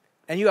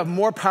 And you have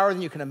more power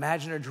than you can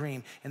imagine or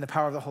dream in the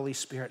power of the Holy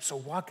Spirit. So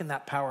walk in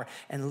that power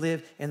and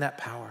live in that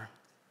power.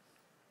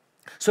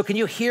 So can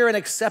you hear and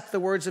accept the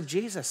words of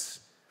Jesus?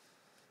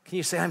 Can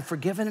you say, I'm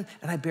forgiven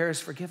and I bear his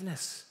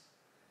forgiveness?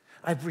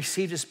 I've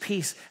received his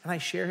peace and I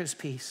share his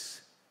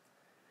peace.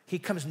 He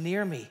comes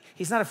near me.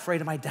 He's not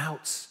afraid of my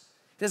doubts.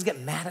 He doesn't get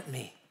mad at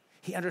me.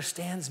 He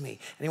understands me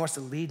and he wants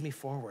to lead me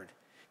forward.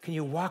 Can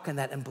you walk in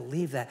that and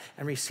believe that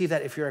and receive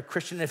that if you're a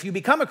Christian? And if you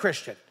become a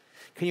Christian,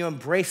 can you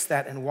embrace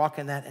that and walk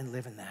in that and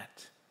live in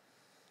that?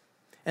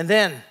 And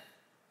then,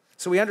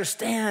 so we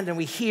understand and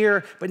we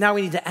hear, but now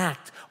we need to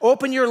act.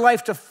 Open your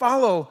life to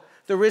follow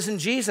the risen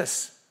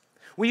Jesus.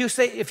 Will you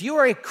say, if you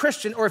are a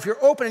Christian or if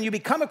you're open and you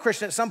become a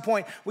Christian at some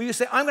point, will you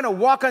say, I'm going to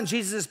walk on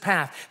Jesus'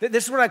 path?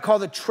 This is what I call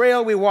the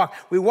trail we walk.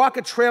 We walk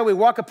a trail, we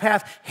walk a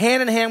path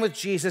hand in hand with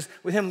Jesus,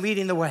 with him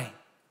leading the way.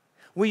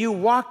 Will you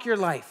walk your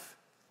life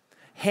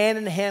hand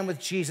in hand with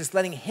Jesus,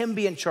 letting him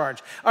be in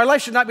charge? Our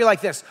life should not be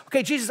like this.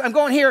 Okay, Jesus, I'm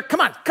going here. Come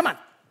on.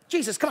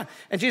 Jesus, come on.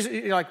 And Jesus,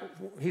 you're like,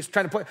 he's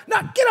trying to put, no,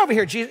 get over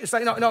here, Jesus. It's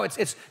like, no,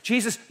 it's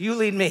Jesus, you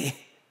lead me.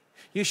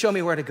 You show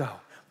me where to go.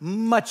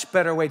 Much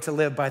better way to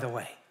live, by the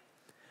way.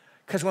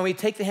 Because when we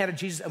take the hand of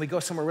Jesus and we go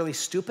somewhere really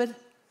stupid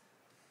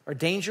or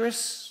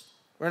dangerous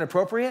or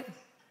inappropriate,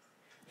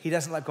 he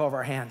doesn't let go of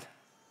our hand.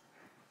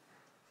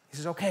 He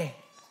says, okay,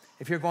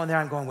 if you're going there,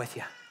 I'm going with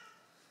you.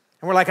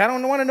 And we're like, I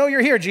don't want to know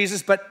you're here,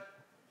 Jesus, but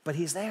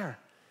he's there.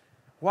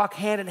 Walk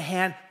hand in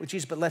hand with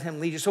Jesus, but let him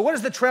lead you. So what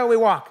is the trail we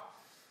walk?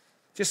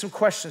 Just some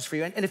questions for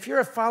you. And if you're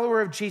a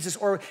follower of Jesus,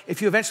 or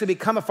if you eventually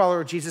become a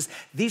follower of Jesus,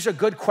 these are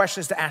good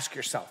questions to ask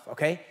yourself,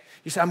 okay?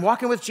 You say, I'm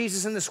walking with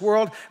Jesus in this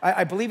world.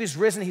 I believe he's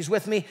risen. He's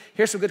with me.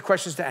 Here's some good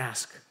questions to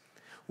ask.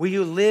 Will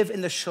you live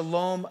in the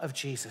shalom of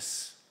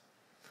Jesus?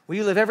 Will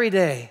you live every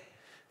day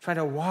trying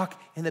to walk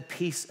in the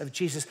peace of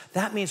Jesus?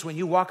 That means when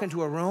you walk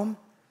into a room,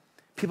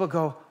 people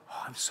go,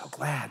 oh, I'm so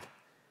glad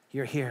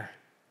you're here.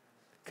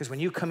 Because when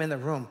you come in the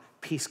room,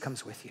 peace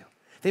comes with you.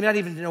 They may not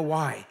even know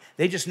why.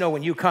 They just know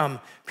when you come,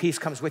 peace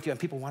comes with you, and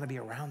people want to be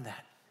around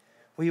that.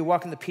 Will you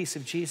walk in the peace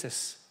of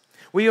Jesus?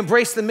 Will you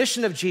embrace the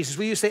mission of Jesus?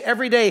 Will you say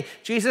every day,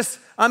 Jesus,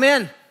 I'm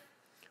in.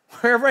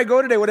 Wherever I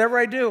go today, whatever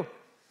I do.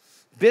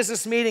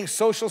 Business meetings,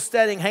 social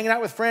setting, hanging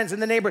out with friends in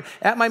the neighborhood,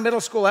 at my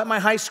middle school, at my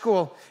high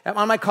school,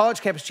 on my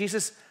college campus.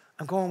 Jesus,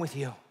 I'm going with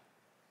you.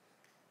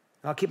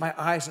 And I'll keep my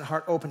eyes and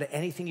heart open to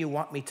anything you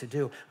want me to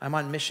do. I'm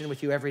on mission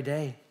with you every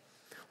day.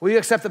 Will you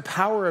accept the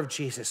power of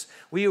Jesus?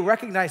 Will you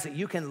recognize that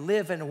you can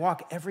live and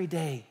walk every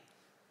day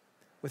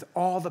with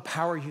all the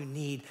power you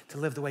need to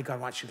live the way God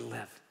wants you to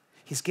live?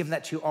 He's given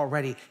that to you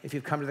already if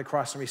you've come to the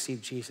cross and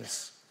received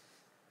Jesus.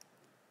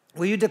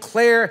 Will you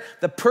declare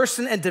the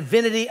person and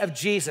divinity of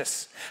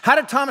Jesus? How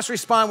did Thomas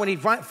respond when he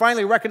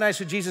finally recognized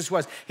who Jesus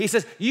was? He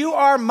says, you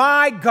are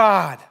my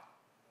God.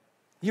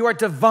 You are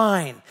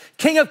divine,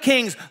 King of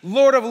kings,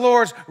 Lord of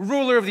lords,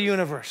 ruler of the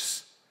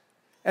universe.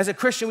 As a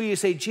Christian, will you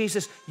say,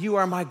 Jesus, you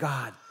are my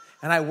God,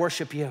 and I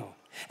worship you?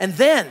 And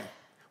then,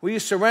 will you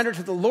surrender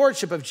to the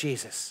lordship of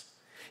Jesus?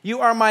 You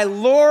are my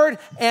Lord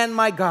and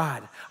my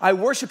God. I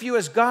worship you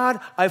as God.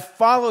 I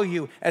follow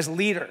you as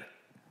leader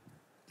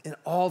in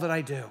all that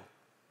I do.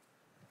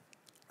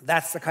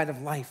 That's the kind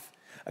of life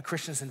a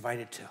Christian's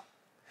invited to.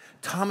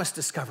 Thomas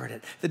discovered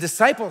it. The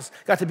disciples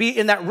got to be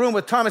in that room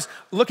with Thomas,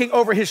 looking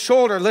over his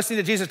shoulder, listening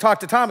to Jesus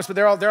talk to Thomas, but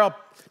they're all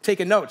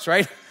taking notes,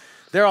 right?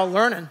 They're all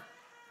learning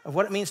of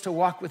what it means to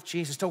walk with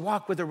Jesus, to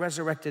walk with the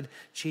resurrected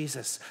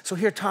Jesus. So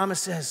here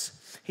Thomas is.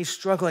 He's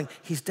struggling.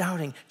 He's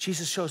doubting.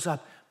 Jesus shows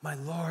up, my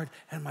Lord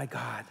and my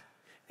God. And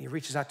he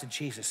reaches out to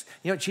Jesus.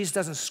 You know, Jesus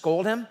doesn't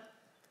scold him.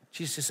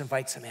 Jesus just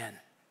invites him in.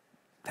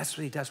 That's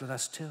what he does with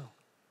us too.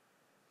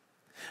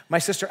 My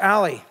sister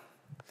Allie,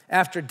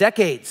 after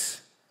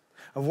decades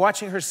of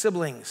watching her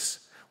siblings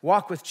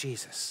walk with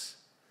Jesus,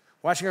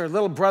 watching her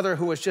little brother,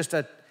 who was just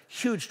a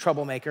huge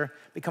troublemaker,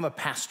 become a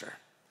pastor.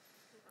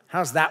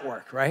 How's that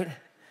work, right?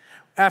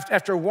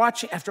 After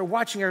watching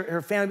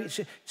her family,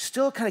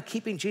 still kind of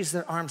keeping Jesus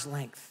at arm's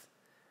length.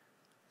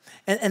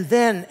 And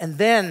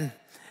then,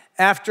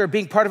 after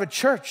being part of a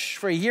church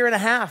for a year and a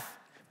half,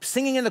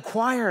 singing in the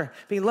choir,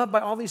 being loved by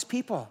all these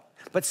people,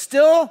 but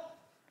still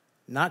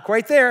not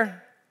quite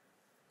there.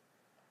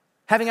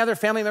 Having other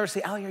family members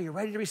say, Allie, are you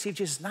ready to receive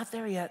Jesus? Not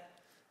there yet.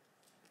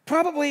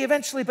 Probably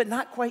eventually, but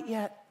not quite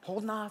yet.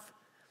 Holding off.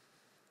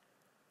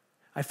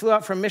 I flew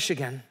out from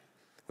Michigan.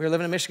 We were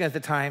living in Michigan at the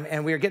time,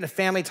 and we were getting a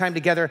family time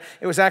together.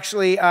 It was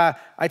actually, I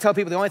tell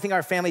people, the only thing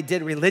our family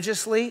did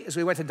religiously is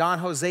we went to Don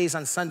Jose's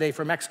on Sunday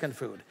for Mexican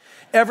food.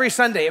 Every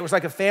Sunday, it was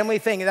like a family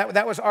thing. And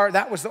that was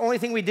the only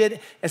thing we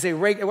did as a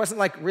it wasn't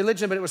like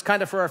religion, but it was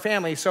kind of for our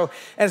family. So,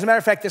 as a matter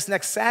of fact, this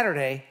next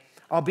Saturday,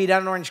 I'll be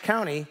down in Orange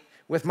County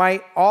with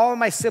all of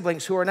my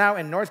siblings who are now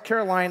in North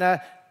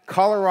Carolina,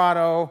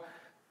 Colorado,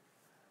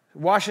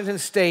 Washington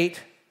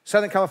State,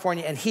 Southern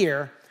California, and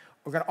here.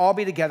 We're going to all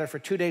be together for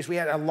 2 days. We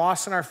had a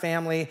loss in our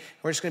family.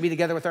 We're just going to be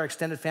together with our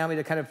extended family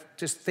to kind of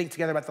just think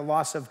together about the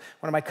loss of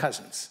one of my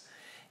cousins.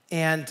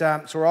 And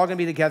so we're all going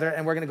to be together,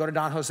 and we're going to go to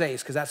Don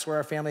Jose's because that's where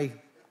our family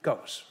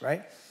goes,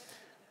 right?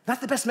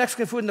 Not the best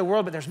Mexican food in the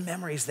world, but there's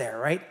memories there,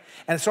 right?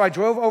 And so I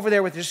drove over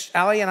there with just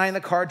Allie and I in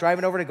the car,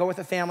 driving over to go with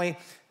the family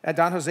at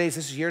Don Jose's. This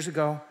is years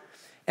ago.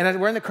 And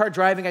we're in the car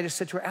driving. I just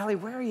said to her, Allie,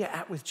 where are you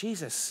at with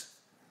Jesus?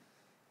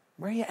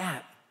 Where are you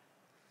at?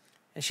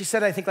 And she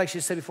said, I think like she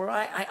said before,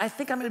 I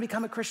think I'm going to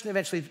become a Christian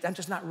eventually. I'm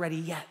just not ready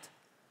yet.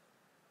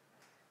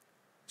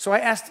 So I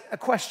asked a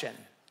question.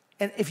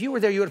 And if you were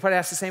there, you would have probably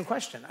asked the same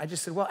question. I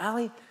just said, well,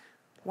 Allie,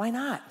 why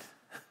not?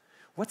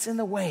 What's in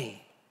the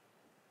way?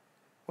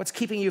 What's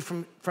keeping you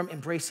from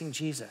embracing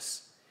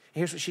Jesus? And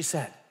here's what she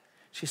said.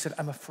 She said,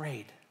 I'm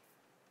afraid.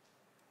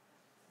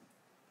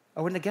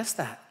 I wouldn't have guessed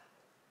that.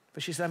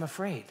 But she said, I'm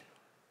afraid.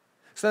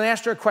 So then I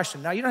asked her a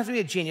question. Now, you don't have to be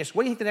a genius.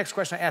 What do you think the next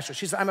question I asked her?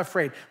 She said, I'm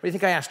afraid. What do you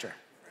think I asked her?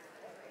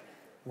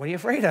 What are you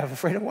afraid of?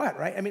 Afraid of what,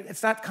 right? I mean,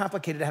 it's not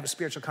complicated to have a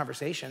spiritual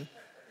conversation.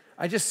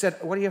 I just said,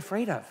 what are you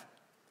afraid of?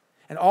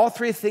 And all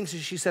three things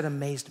she said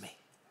amazed me.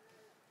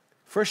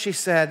 First, she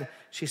said,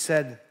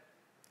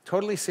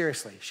 totally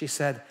seriously, she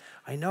said,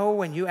 I know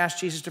when you asked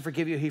Jesus to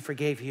forgive you, he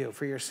forgave you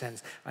for your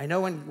sins. I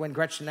know when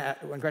Gretchen,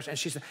 and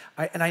she said,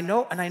 I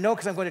know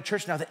because I'm going to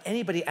church now that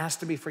anybody asked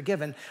to be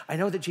forgiven, I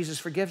know that Jesus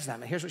forgives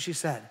them. And here's what she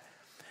said.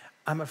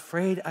 I'm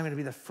afraid I'm going to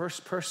be the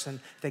first person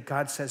that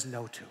God says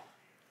no to.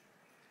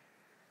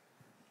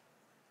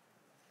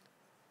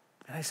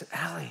 And I said,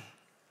 Allie,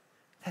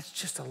 that's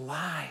just a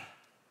lie.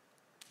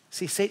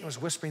 See, Satan was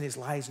whispering these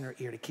lies in her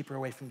ear to keep her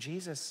away from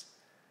Jesus.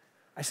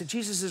 I said,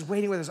 Jesus is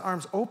waiting with his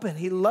arms open.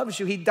 He loves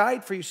you. He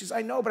died for you. She said,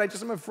 I know, but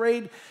I'm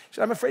afraid. She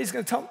said, I'm afraid he's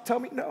going to tell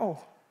me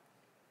no.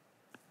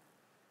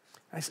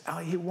 I said,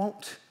 Allie, he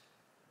won't.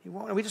 He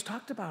won't. And we just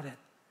talked about it.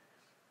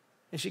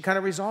 And she kind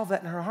of resolved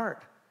that in her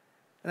heart.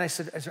 And I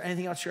said, is there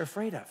anything else you're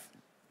afraid of?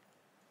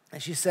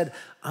 And she said,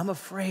 I'm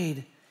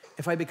afraid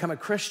if I become a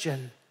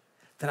Christian,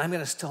 then I'm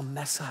going to still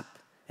mess up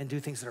and do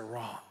things that are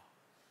wrong.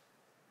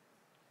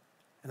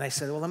 And I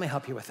said, well, let me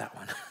help you with that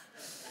one.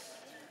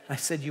 I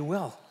said, you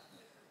will.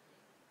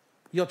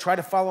 You'll try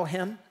to follow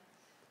him,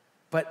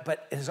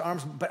 but in his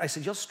arms, but I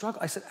said, you'll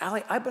struggle. I said,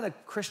 Allie, I've been a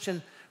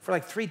Christian for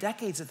like 3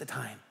 decades at the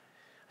time.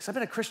 I said, I've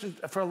been a Christian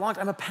for a long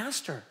time. I'm a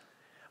pastor.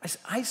 I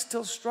said, I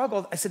still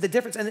struggled. I said, the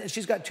difference, and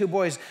she's got 2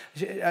 boys,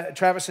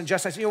 Travis and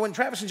Justin. I said, when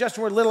Travis and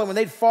Justin were little and when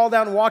they'd fall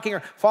down walking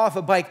or fall off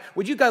a bike,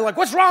 would you guys like,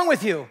 what's wrong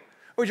with you? Or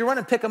would you run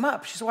and pick them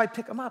up? She said, well, I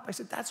pick them up. I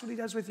said, that's what he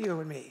does with you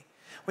and me.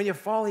 When you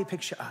fall, he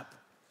picks you up.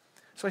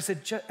 So I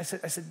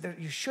said,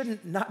 you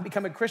shouldn't not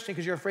become a Christian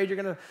because you're afraid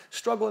you're going to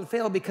struggle and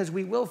fail, because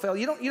we will fail.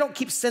 You don't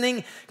keep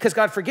sinning because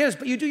God forgives,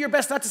 but you do your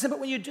best not to sin. But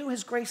when you do,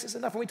 his grace is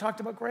enough. And we talked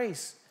about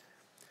grace.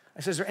 I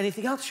said, is there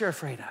anything else you're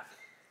afraid of?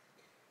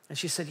 And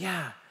she said,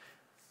 yeah.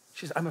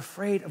 She said, I'm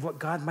afraid of what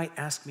God might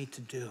ask me to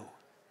do.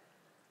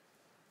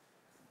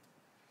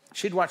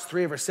 She'd watched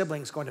 3 of her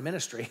siblings go into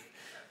ministry.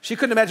 She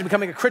couldn't imagine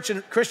becoming a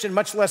Christian,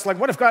 much less like,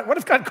 what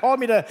if God called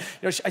me to,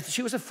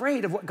 she was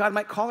afraid of what God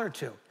might call her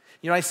to. You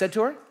know what I said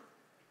to her?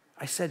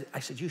 I said,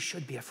 you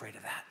should be afraid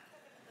of that.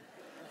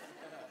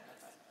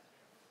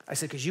 I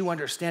said, because you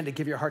understand to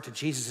give your heart to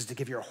Jesus is to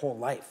give your whole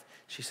life.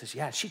 She says,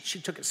 yeah, she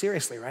took it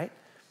seriously, right?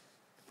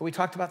 But we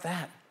talked about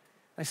that.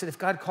 I said, if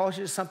God calls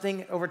you to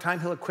something over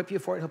time, he'll equip you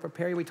for it, he'll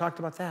prepare you. We talked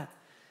about that.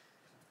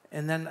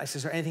 And then I said,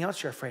 is there anything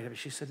else you're afraid of?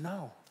 She said,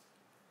 no.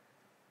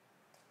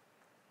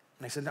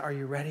 And I said, are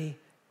you ready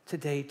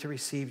today to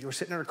receive? We're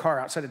sitting in her car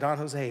outside of Don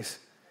Jose's.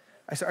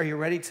 I said, are you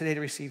ready today to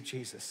receive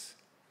Jesus?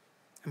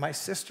 And my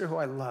sister, who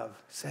I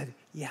love, said,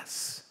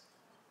 yes.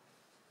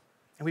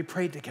 And we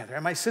prayed together.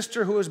 And my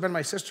sister, who has been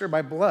my sister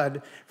by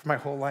blood for my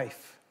whole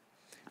life,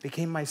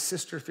 became my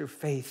sister through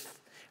faith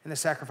in the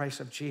sacrifice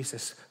of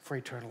Jesus for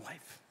eternal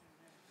life.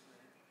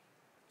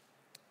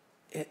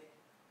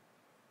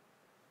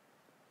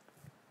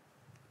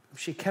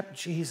 She kept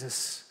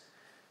Jesus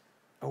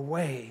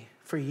away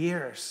for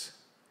years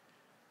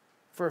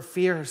for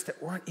fears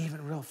that weren't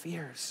even real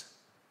fears.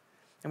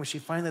 And when she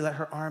finally let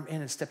her arm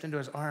in and stepped into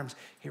his arms,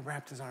 he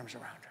wrapped his arms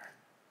around her.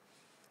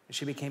 And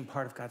she became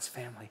part of God's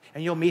family.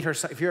 And you'll meet her,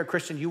 if you're a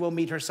Christian, you will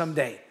meet her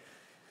someday.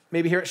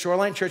 Maybe here at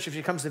Shoreline Church if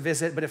she comes to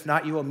visit, but if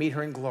not, you will meet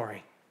her in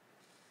glory.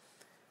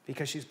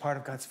 Because she's part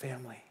of God's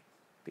family.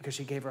 Because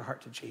she gave her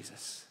heart to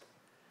Jesus.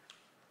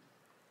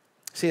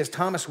 See, as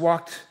Thomas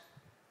walked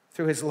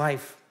through his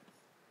life,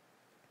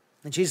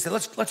 and Jesus said,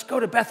 let's go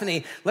to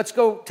Bethany. Let's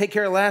go take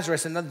care of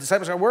Lazarus. And the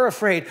disciples are, we're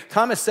afraid.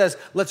 Thomas says,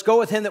 let's go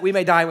with him that we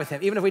may die with him,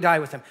 even if we die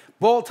with him.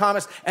 Bold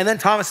Thomas. And then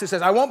Thomas who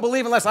says, I won't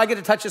believe unless I get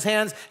to touch his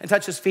hands and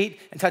touch his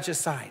feet and touch his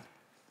side.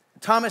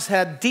 Thomas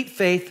had deep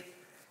faith,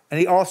 and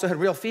he also had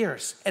real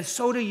fears. And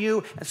so do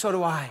you, and so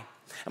do I.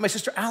 And my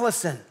sister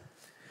Allison,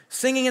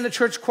 singing in the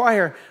church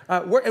choir.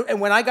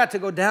 And when I got to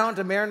go down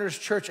to Mariners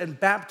Church and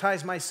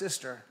baptize my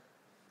sister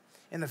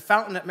in the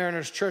fountain at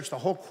Mariners Church, the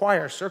whole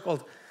choir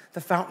circled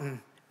the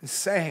fountain and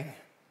sang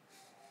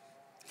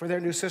for their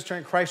new sister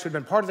in Christ who had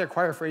been part of their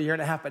choir for 1.5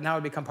 years, but now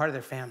had become part of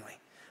their family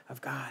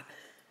of God.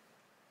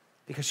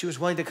 Because she was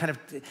willing to kind of,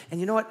 and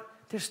you know what?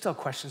 There's still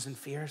questions and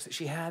fears that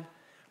she had,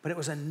 but it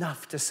was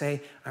enough to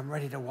say, I'm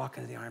ready to walk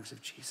into the arms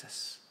of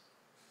Jesus.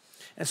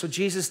 And so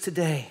Jesus,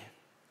 today,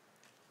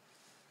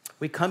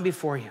 we come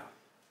before you.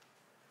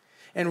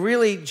 And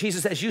really,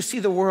 Jesus, as you see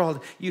the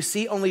world, you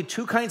see only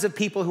 2 kinds of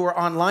people who are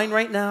online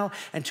right now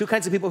and 2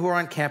 kinds of people who are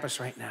on campus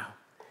right now.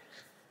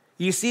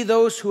 You see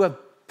those who have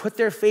put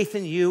their faith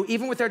in you.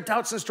 Even with their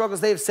doubts and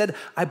struggles, they have said,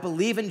 I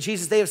believe in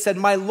Jesus. They have said,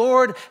 my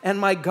Lord and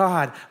my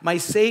God, my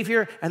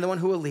Savior and the one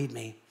who will lead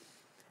me.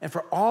 And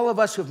for all of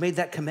us who have made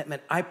that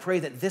commitment, I pray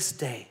that this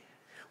day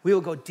we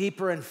will go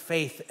deeper in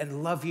faith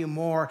and love you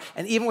more.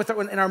 And even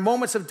in our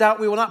moments of doubt,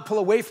 we will not pull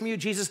away from you,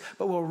 Jesus,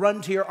 but we'll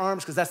run to your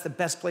arms because that's the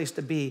best place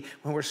to be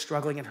when we're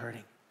struggling and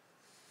hurting.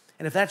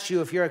 And if that's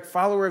you, if you're a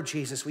follower of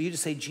Jesus, will you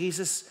just say,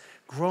 Jesus,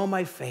 grow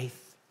my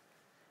faith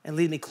and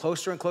lead me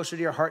closer and closer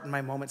to your heart in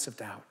my moments of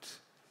doubt?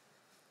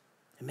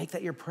 And make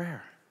that your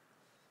prayer.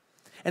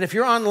 And if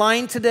you're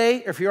online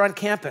today, or if you're on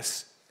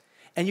campus,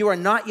 and you are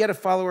not yet a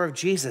follower of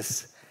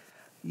Jesus,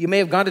 you may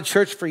have gone to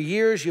church for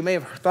years, you may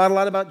have thought a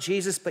lot about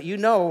Jesus, but you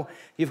know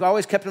you've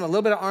always kept him a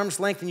little bit at arm's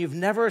length, and you've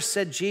never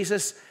said,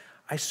 Jesus,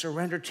 I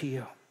surrender to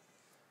you.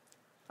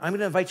 I'm going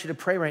to invite you to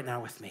pray right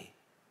now with me.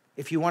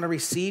 If you want to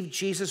receive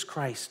Jesus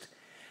Christ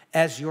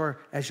as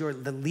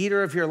the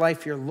leader of your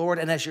life, your Lord,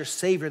 and as your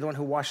Savior, the one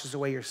who washes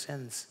away your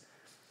sins.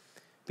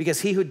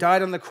 Because he who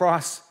died on the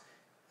cross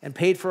and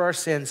paid for our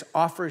sins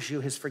offers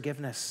you his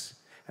forgiveness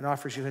and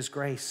offers you his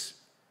grace.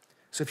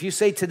 So if you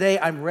say today,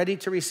 I'm ready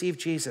to receive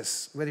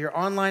Jesus, whether you're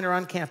online or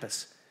on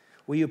campus,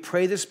 will you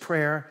pray this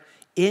prayer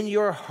in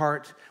your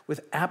heart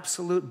with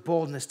absolute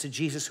boldness to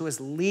Jesus, who is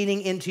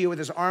leaning into you with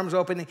his arms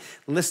open,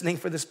 listening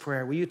for this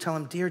prayer? Will you tell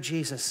him, dear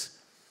Jesus,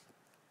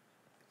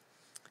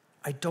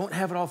 I don't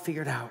have it all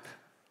figured out,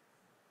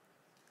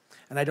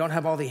 and I don't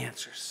have all the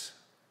answers,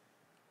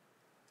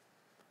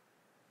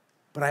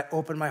 but I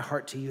open my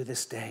heart to you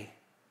this day.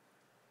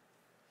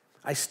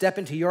 I step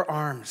into your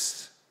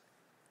arms.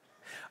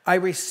 I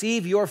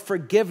receive your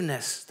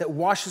forgiveness that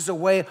washes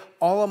away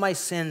all of my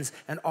sins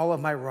and all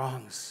of my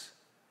wrongs.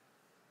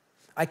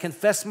 I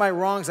confess my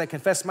wrongs. I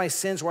confess my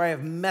sins where I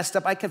have messed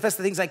up. I confess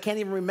the things I can't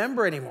even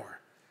remember anymore.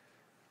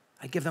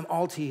 I give them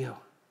all to you.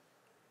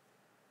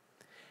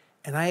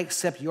 And I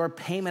accept your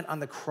payment on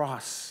the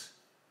cross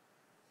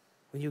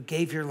when you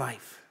gave your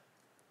life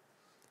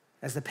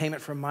as the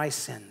payment for my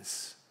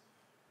sins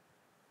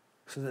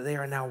so that they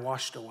are now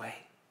washed away.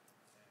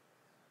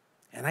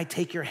 And I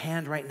take your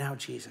hand right now,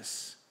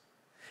 Jesus,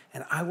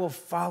 and I will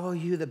follow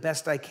you the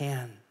best I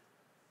can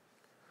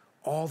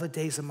all the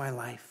days of my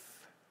life.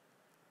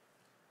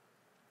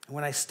 And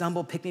when I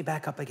stumble, pick me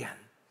back up again.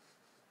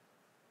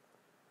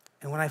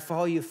 And when I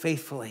follow you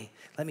faithfully,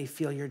 let me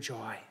feel your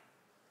joy.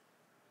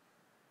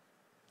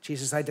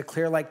 Jesus, I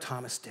declare like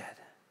Thomas did,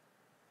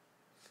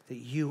 that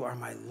you are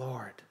my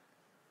Lord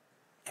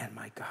and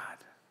my God.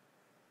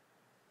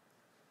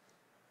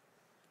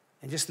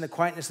 And just in the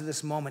quietness of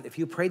this moment, if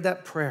you prayed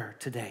that prayer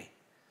today,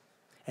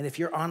 and if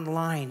you're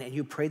online and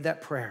you prayed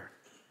that prayer,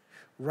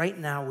 right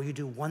now, will you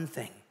do one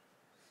thing?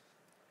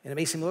 And it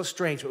may seem a little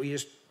strange, but will you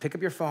just pick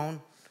up your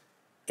phone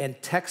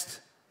and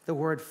text the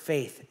word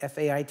faith,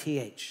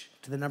 F-A-I-T-H,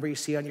 to the number you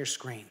see on your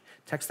screen.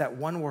 Text that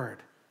one word.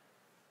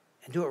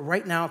 And do it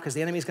right now, because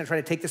the enemy is going to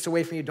try to take this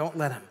away from you. Don't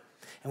let him.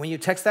 And when you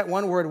text that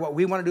one word, what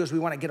we want to do is we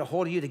want to get a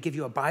hold of you to give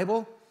you a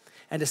Bible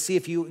and to see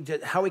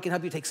how we can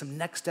help you take some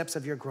next steps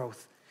of your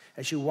growth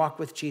as you walk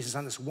with Jesus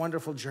on this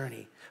wonderful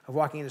journey of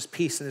walking in his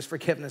peace and his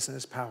forgiveness and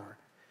his power.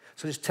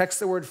 So just text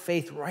the word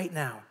faith right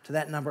now to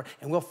that number,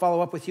 and we'll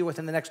follow up with you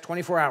within the next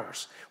 24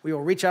 hours. We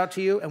will reach out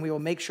to you, and we will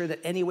make sure that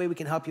any way we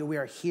can help you, we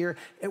are here.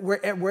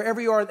 Wherever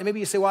you are, maybe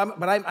you say, well,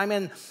 I'm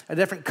in a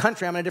different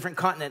country, I'm in a different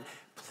continent.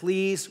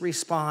 Please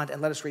respond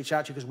and let us reach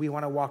out to you, because we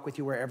want to walk with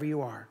you wherever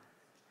you are.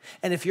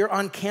 And if you're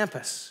on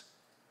campus,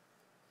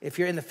 if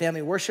you're in the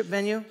family worship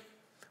venue,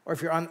 or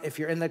if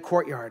you're in the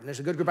courtyard, and there's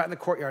a good group out in the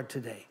courtyard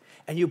today,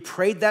 and you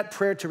prayed that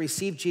prayer to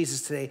receive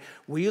Jesus today,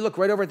 will you look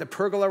right over at the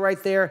pergola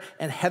right there,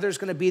 and Heather's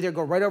going to be there.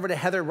 Go right over to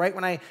Heather right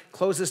when I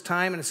close this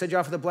time and send you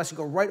off with a blessing.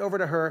 Go right over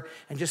to her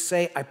and just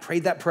say, I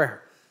prayed that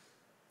prayer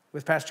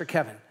with Pastor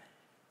Kevin.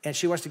 And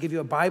she wants to give you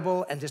a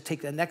Bible and just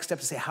take the next step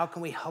to say, how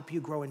can we help you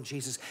grow in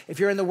Jesus? If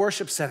you're in the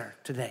worship center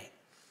today,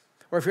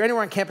 or if you're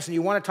anywhere on campus and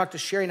you want to talk to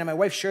Sherry and my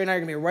wife Sherry and I are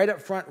going to be right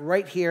up front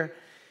right here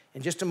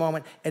in just a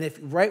moment. And if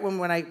right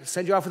when I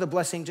send you off with a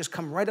blessing, just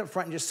come right up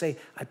front and just say,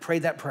 I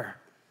prayed that prayer.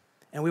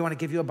 And we want to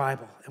give you a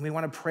Bible, and we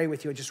want to pray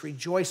with you and just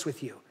rejoice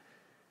with you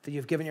that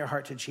you've given your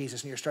heart to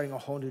Jesus and you're starting a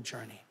whole new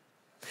journey.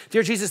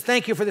 Dear Jesus,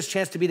 thank you for this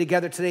chance to be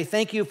together today.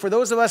 Thank you for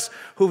those of us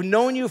who've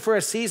known you for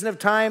a season of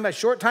time, a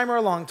short time or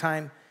a long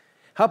time.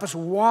 Help us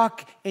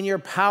walk in your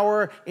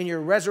power, in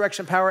your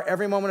resurrection power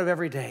every moment of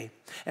every day.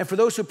 And for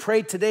those who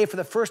prayed today for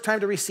the first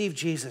time to receive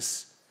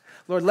Jesus,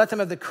 Lord, let them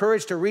have the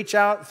courage to reach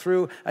out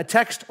through a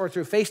text or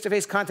through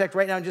face-to-face contact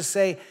right now and just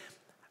say,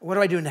 what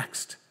do I do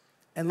next?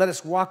 And let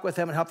us walk with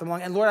them and help them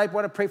along. And Lord, I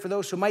want to pray for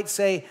those who might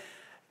say,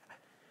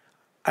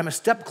 I'm a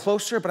step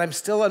closer, but I'm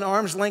still an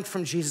arm's length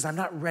from Jesus. I'm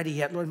not ready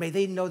yet. Lord, may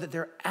they know that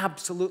they're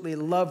absolutely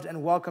loved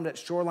and welcomed at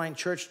Shoreline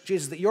Church.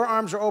 Jesus, that your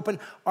arms are open,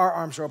 our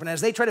arms are open.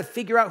 As they try to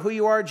figure out who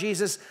you are,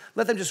 Jesus,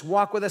 let them just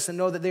walk with us and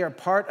know that they are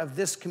part of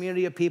this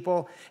community of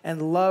people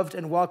and loved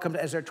and welcomed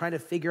as they're trying to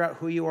figure out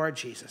who you are,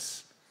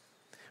 Jesus.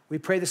 We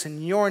pray this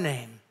in your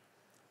name,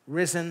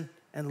 risen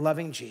and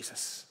loving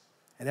Jesus.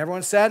 And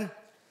everyone said,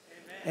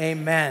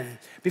 Amen.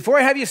 Before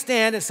I have you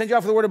stand and send you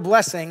off with a word of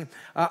blessing,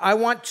 I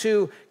want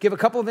to give a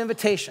couple of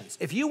invitations.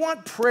 If you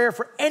want prayer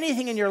for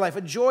anything in your life,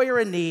 a joy or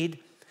a need,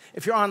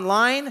 if you're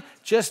online,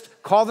 just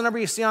call the number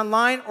you see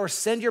online or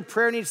send your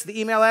prayer needs to the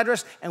email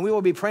address and we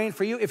will be praying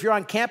for you. If you're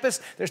on campus,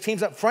 there's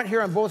teams up front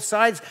here on both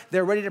sides.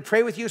 They're ready to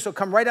pray with you, so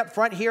come right up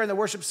front here in the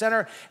worship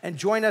center and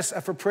join us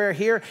for prayer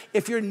here.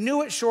 If you're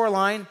new at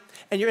Shoreline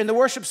and you're in the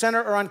worship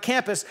center or on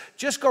campus,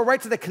 just go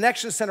right to the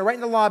Connection Center, right in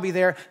the lobby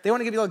there. They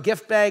want to give you a little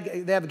gift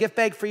bag. They have a gift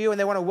bag for you and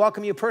they want to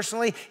welcome you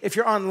personally. If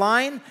you're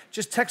online,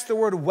 just text the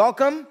word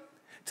welcome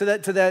to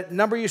the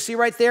number you see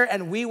right there,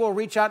 and we will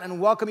reach out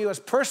and welcome you as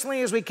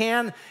personally as we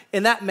can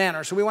in that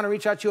manner. So we want to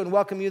reach out to you and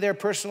welcome you there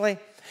personally.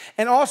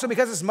 And also,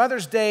 because it's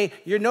Mother's Day,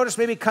 you'll notice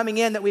maybe coming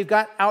in that we've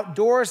got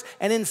outdoors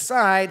and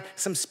inside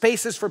some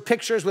spaces for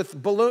pictures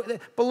with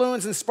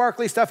balloons and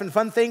sparkly stuff and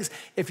fun things.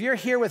 If you're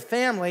here with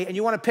family and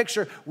you want a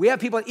picture, we have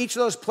people at each of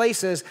those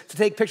places to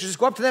take pictures. Just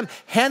go up to them,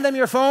 hand them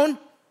your phone.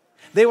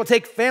 They will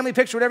take family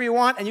picture, whatever you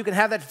want, and you can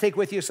have that to take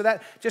with you. So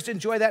that, just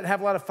enjoy that and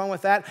have a lot of fun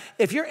with that.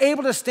 If you're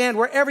able to stand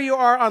wherever you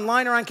are,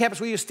 online or on campus,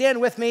 will you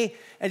stand with me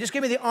and just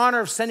give me the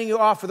honor of sending you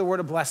off with a word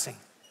of blessing?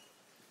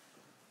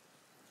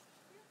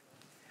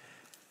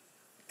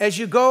 As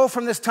you go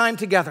from this time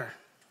together,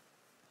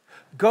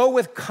 go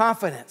with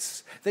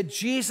confidence that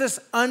Jesus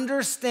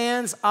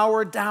understands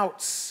our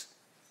doubts.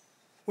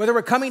 Whether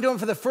we're coming to him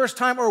for the first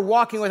time or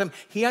walking with him,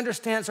 he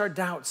understands our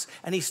doubts,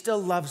 and he still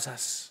loves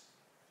us.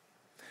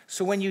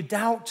 So when you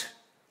doubt,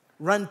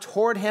 run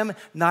toward him,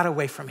 not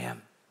away from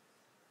him.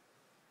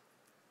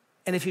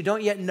 And if you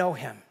don't yet know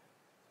him,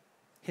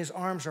 his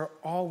arms are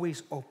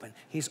always open.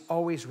 He's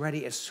always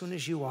ready as soon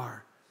as you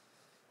are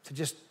to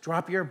just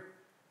drop your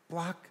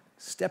block,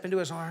 step into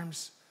his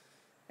arms,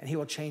 and he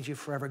will change you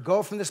forever.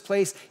 Go from this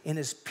place in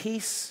his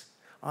peace,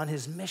 on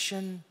his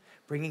mission,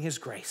 bringing his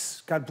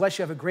grace. God bless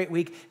you. Have a great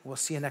week. We'll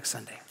see you next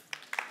Sunday.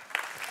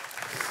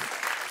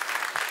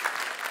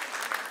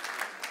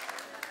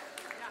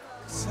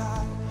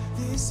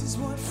 This is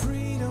what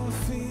freedom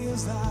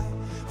feels like.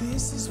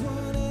 This is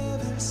what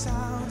heaven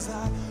sounds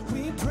like.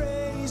 We pray.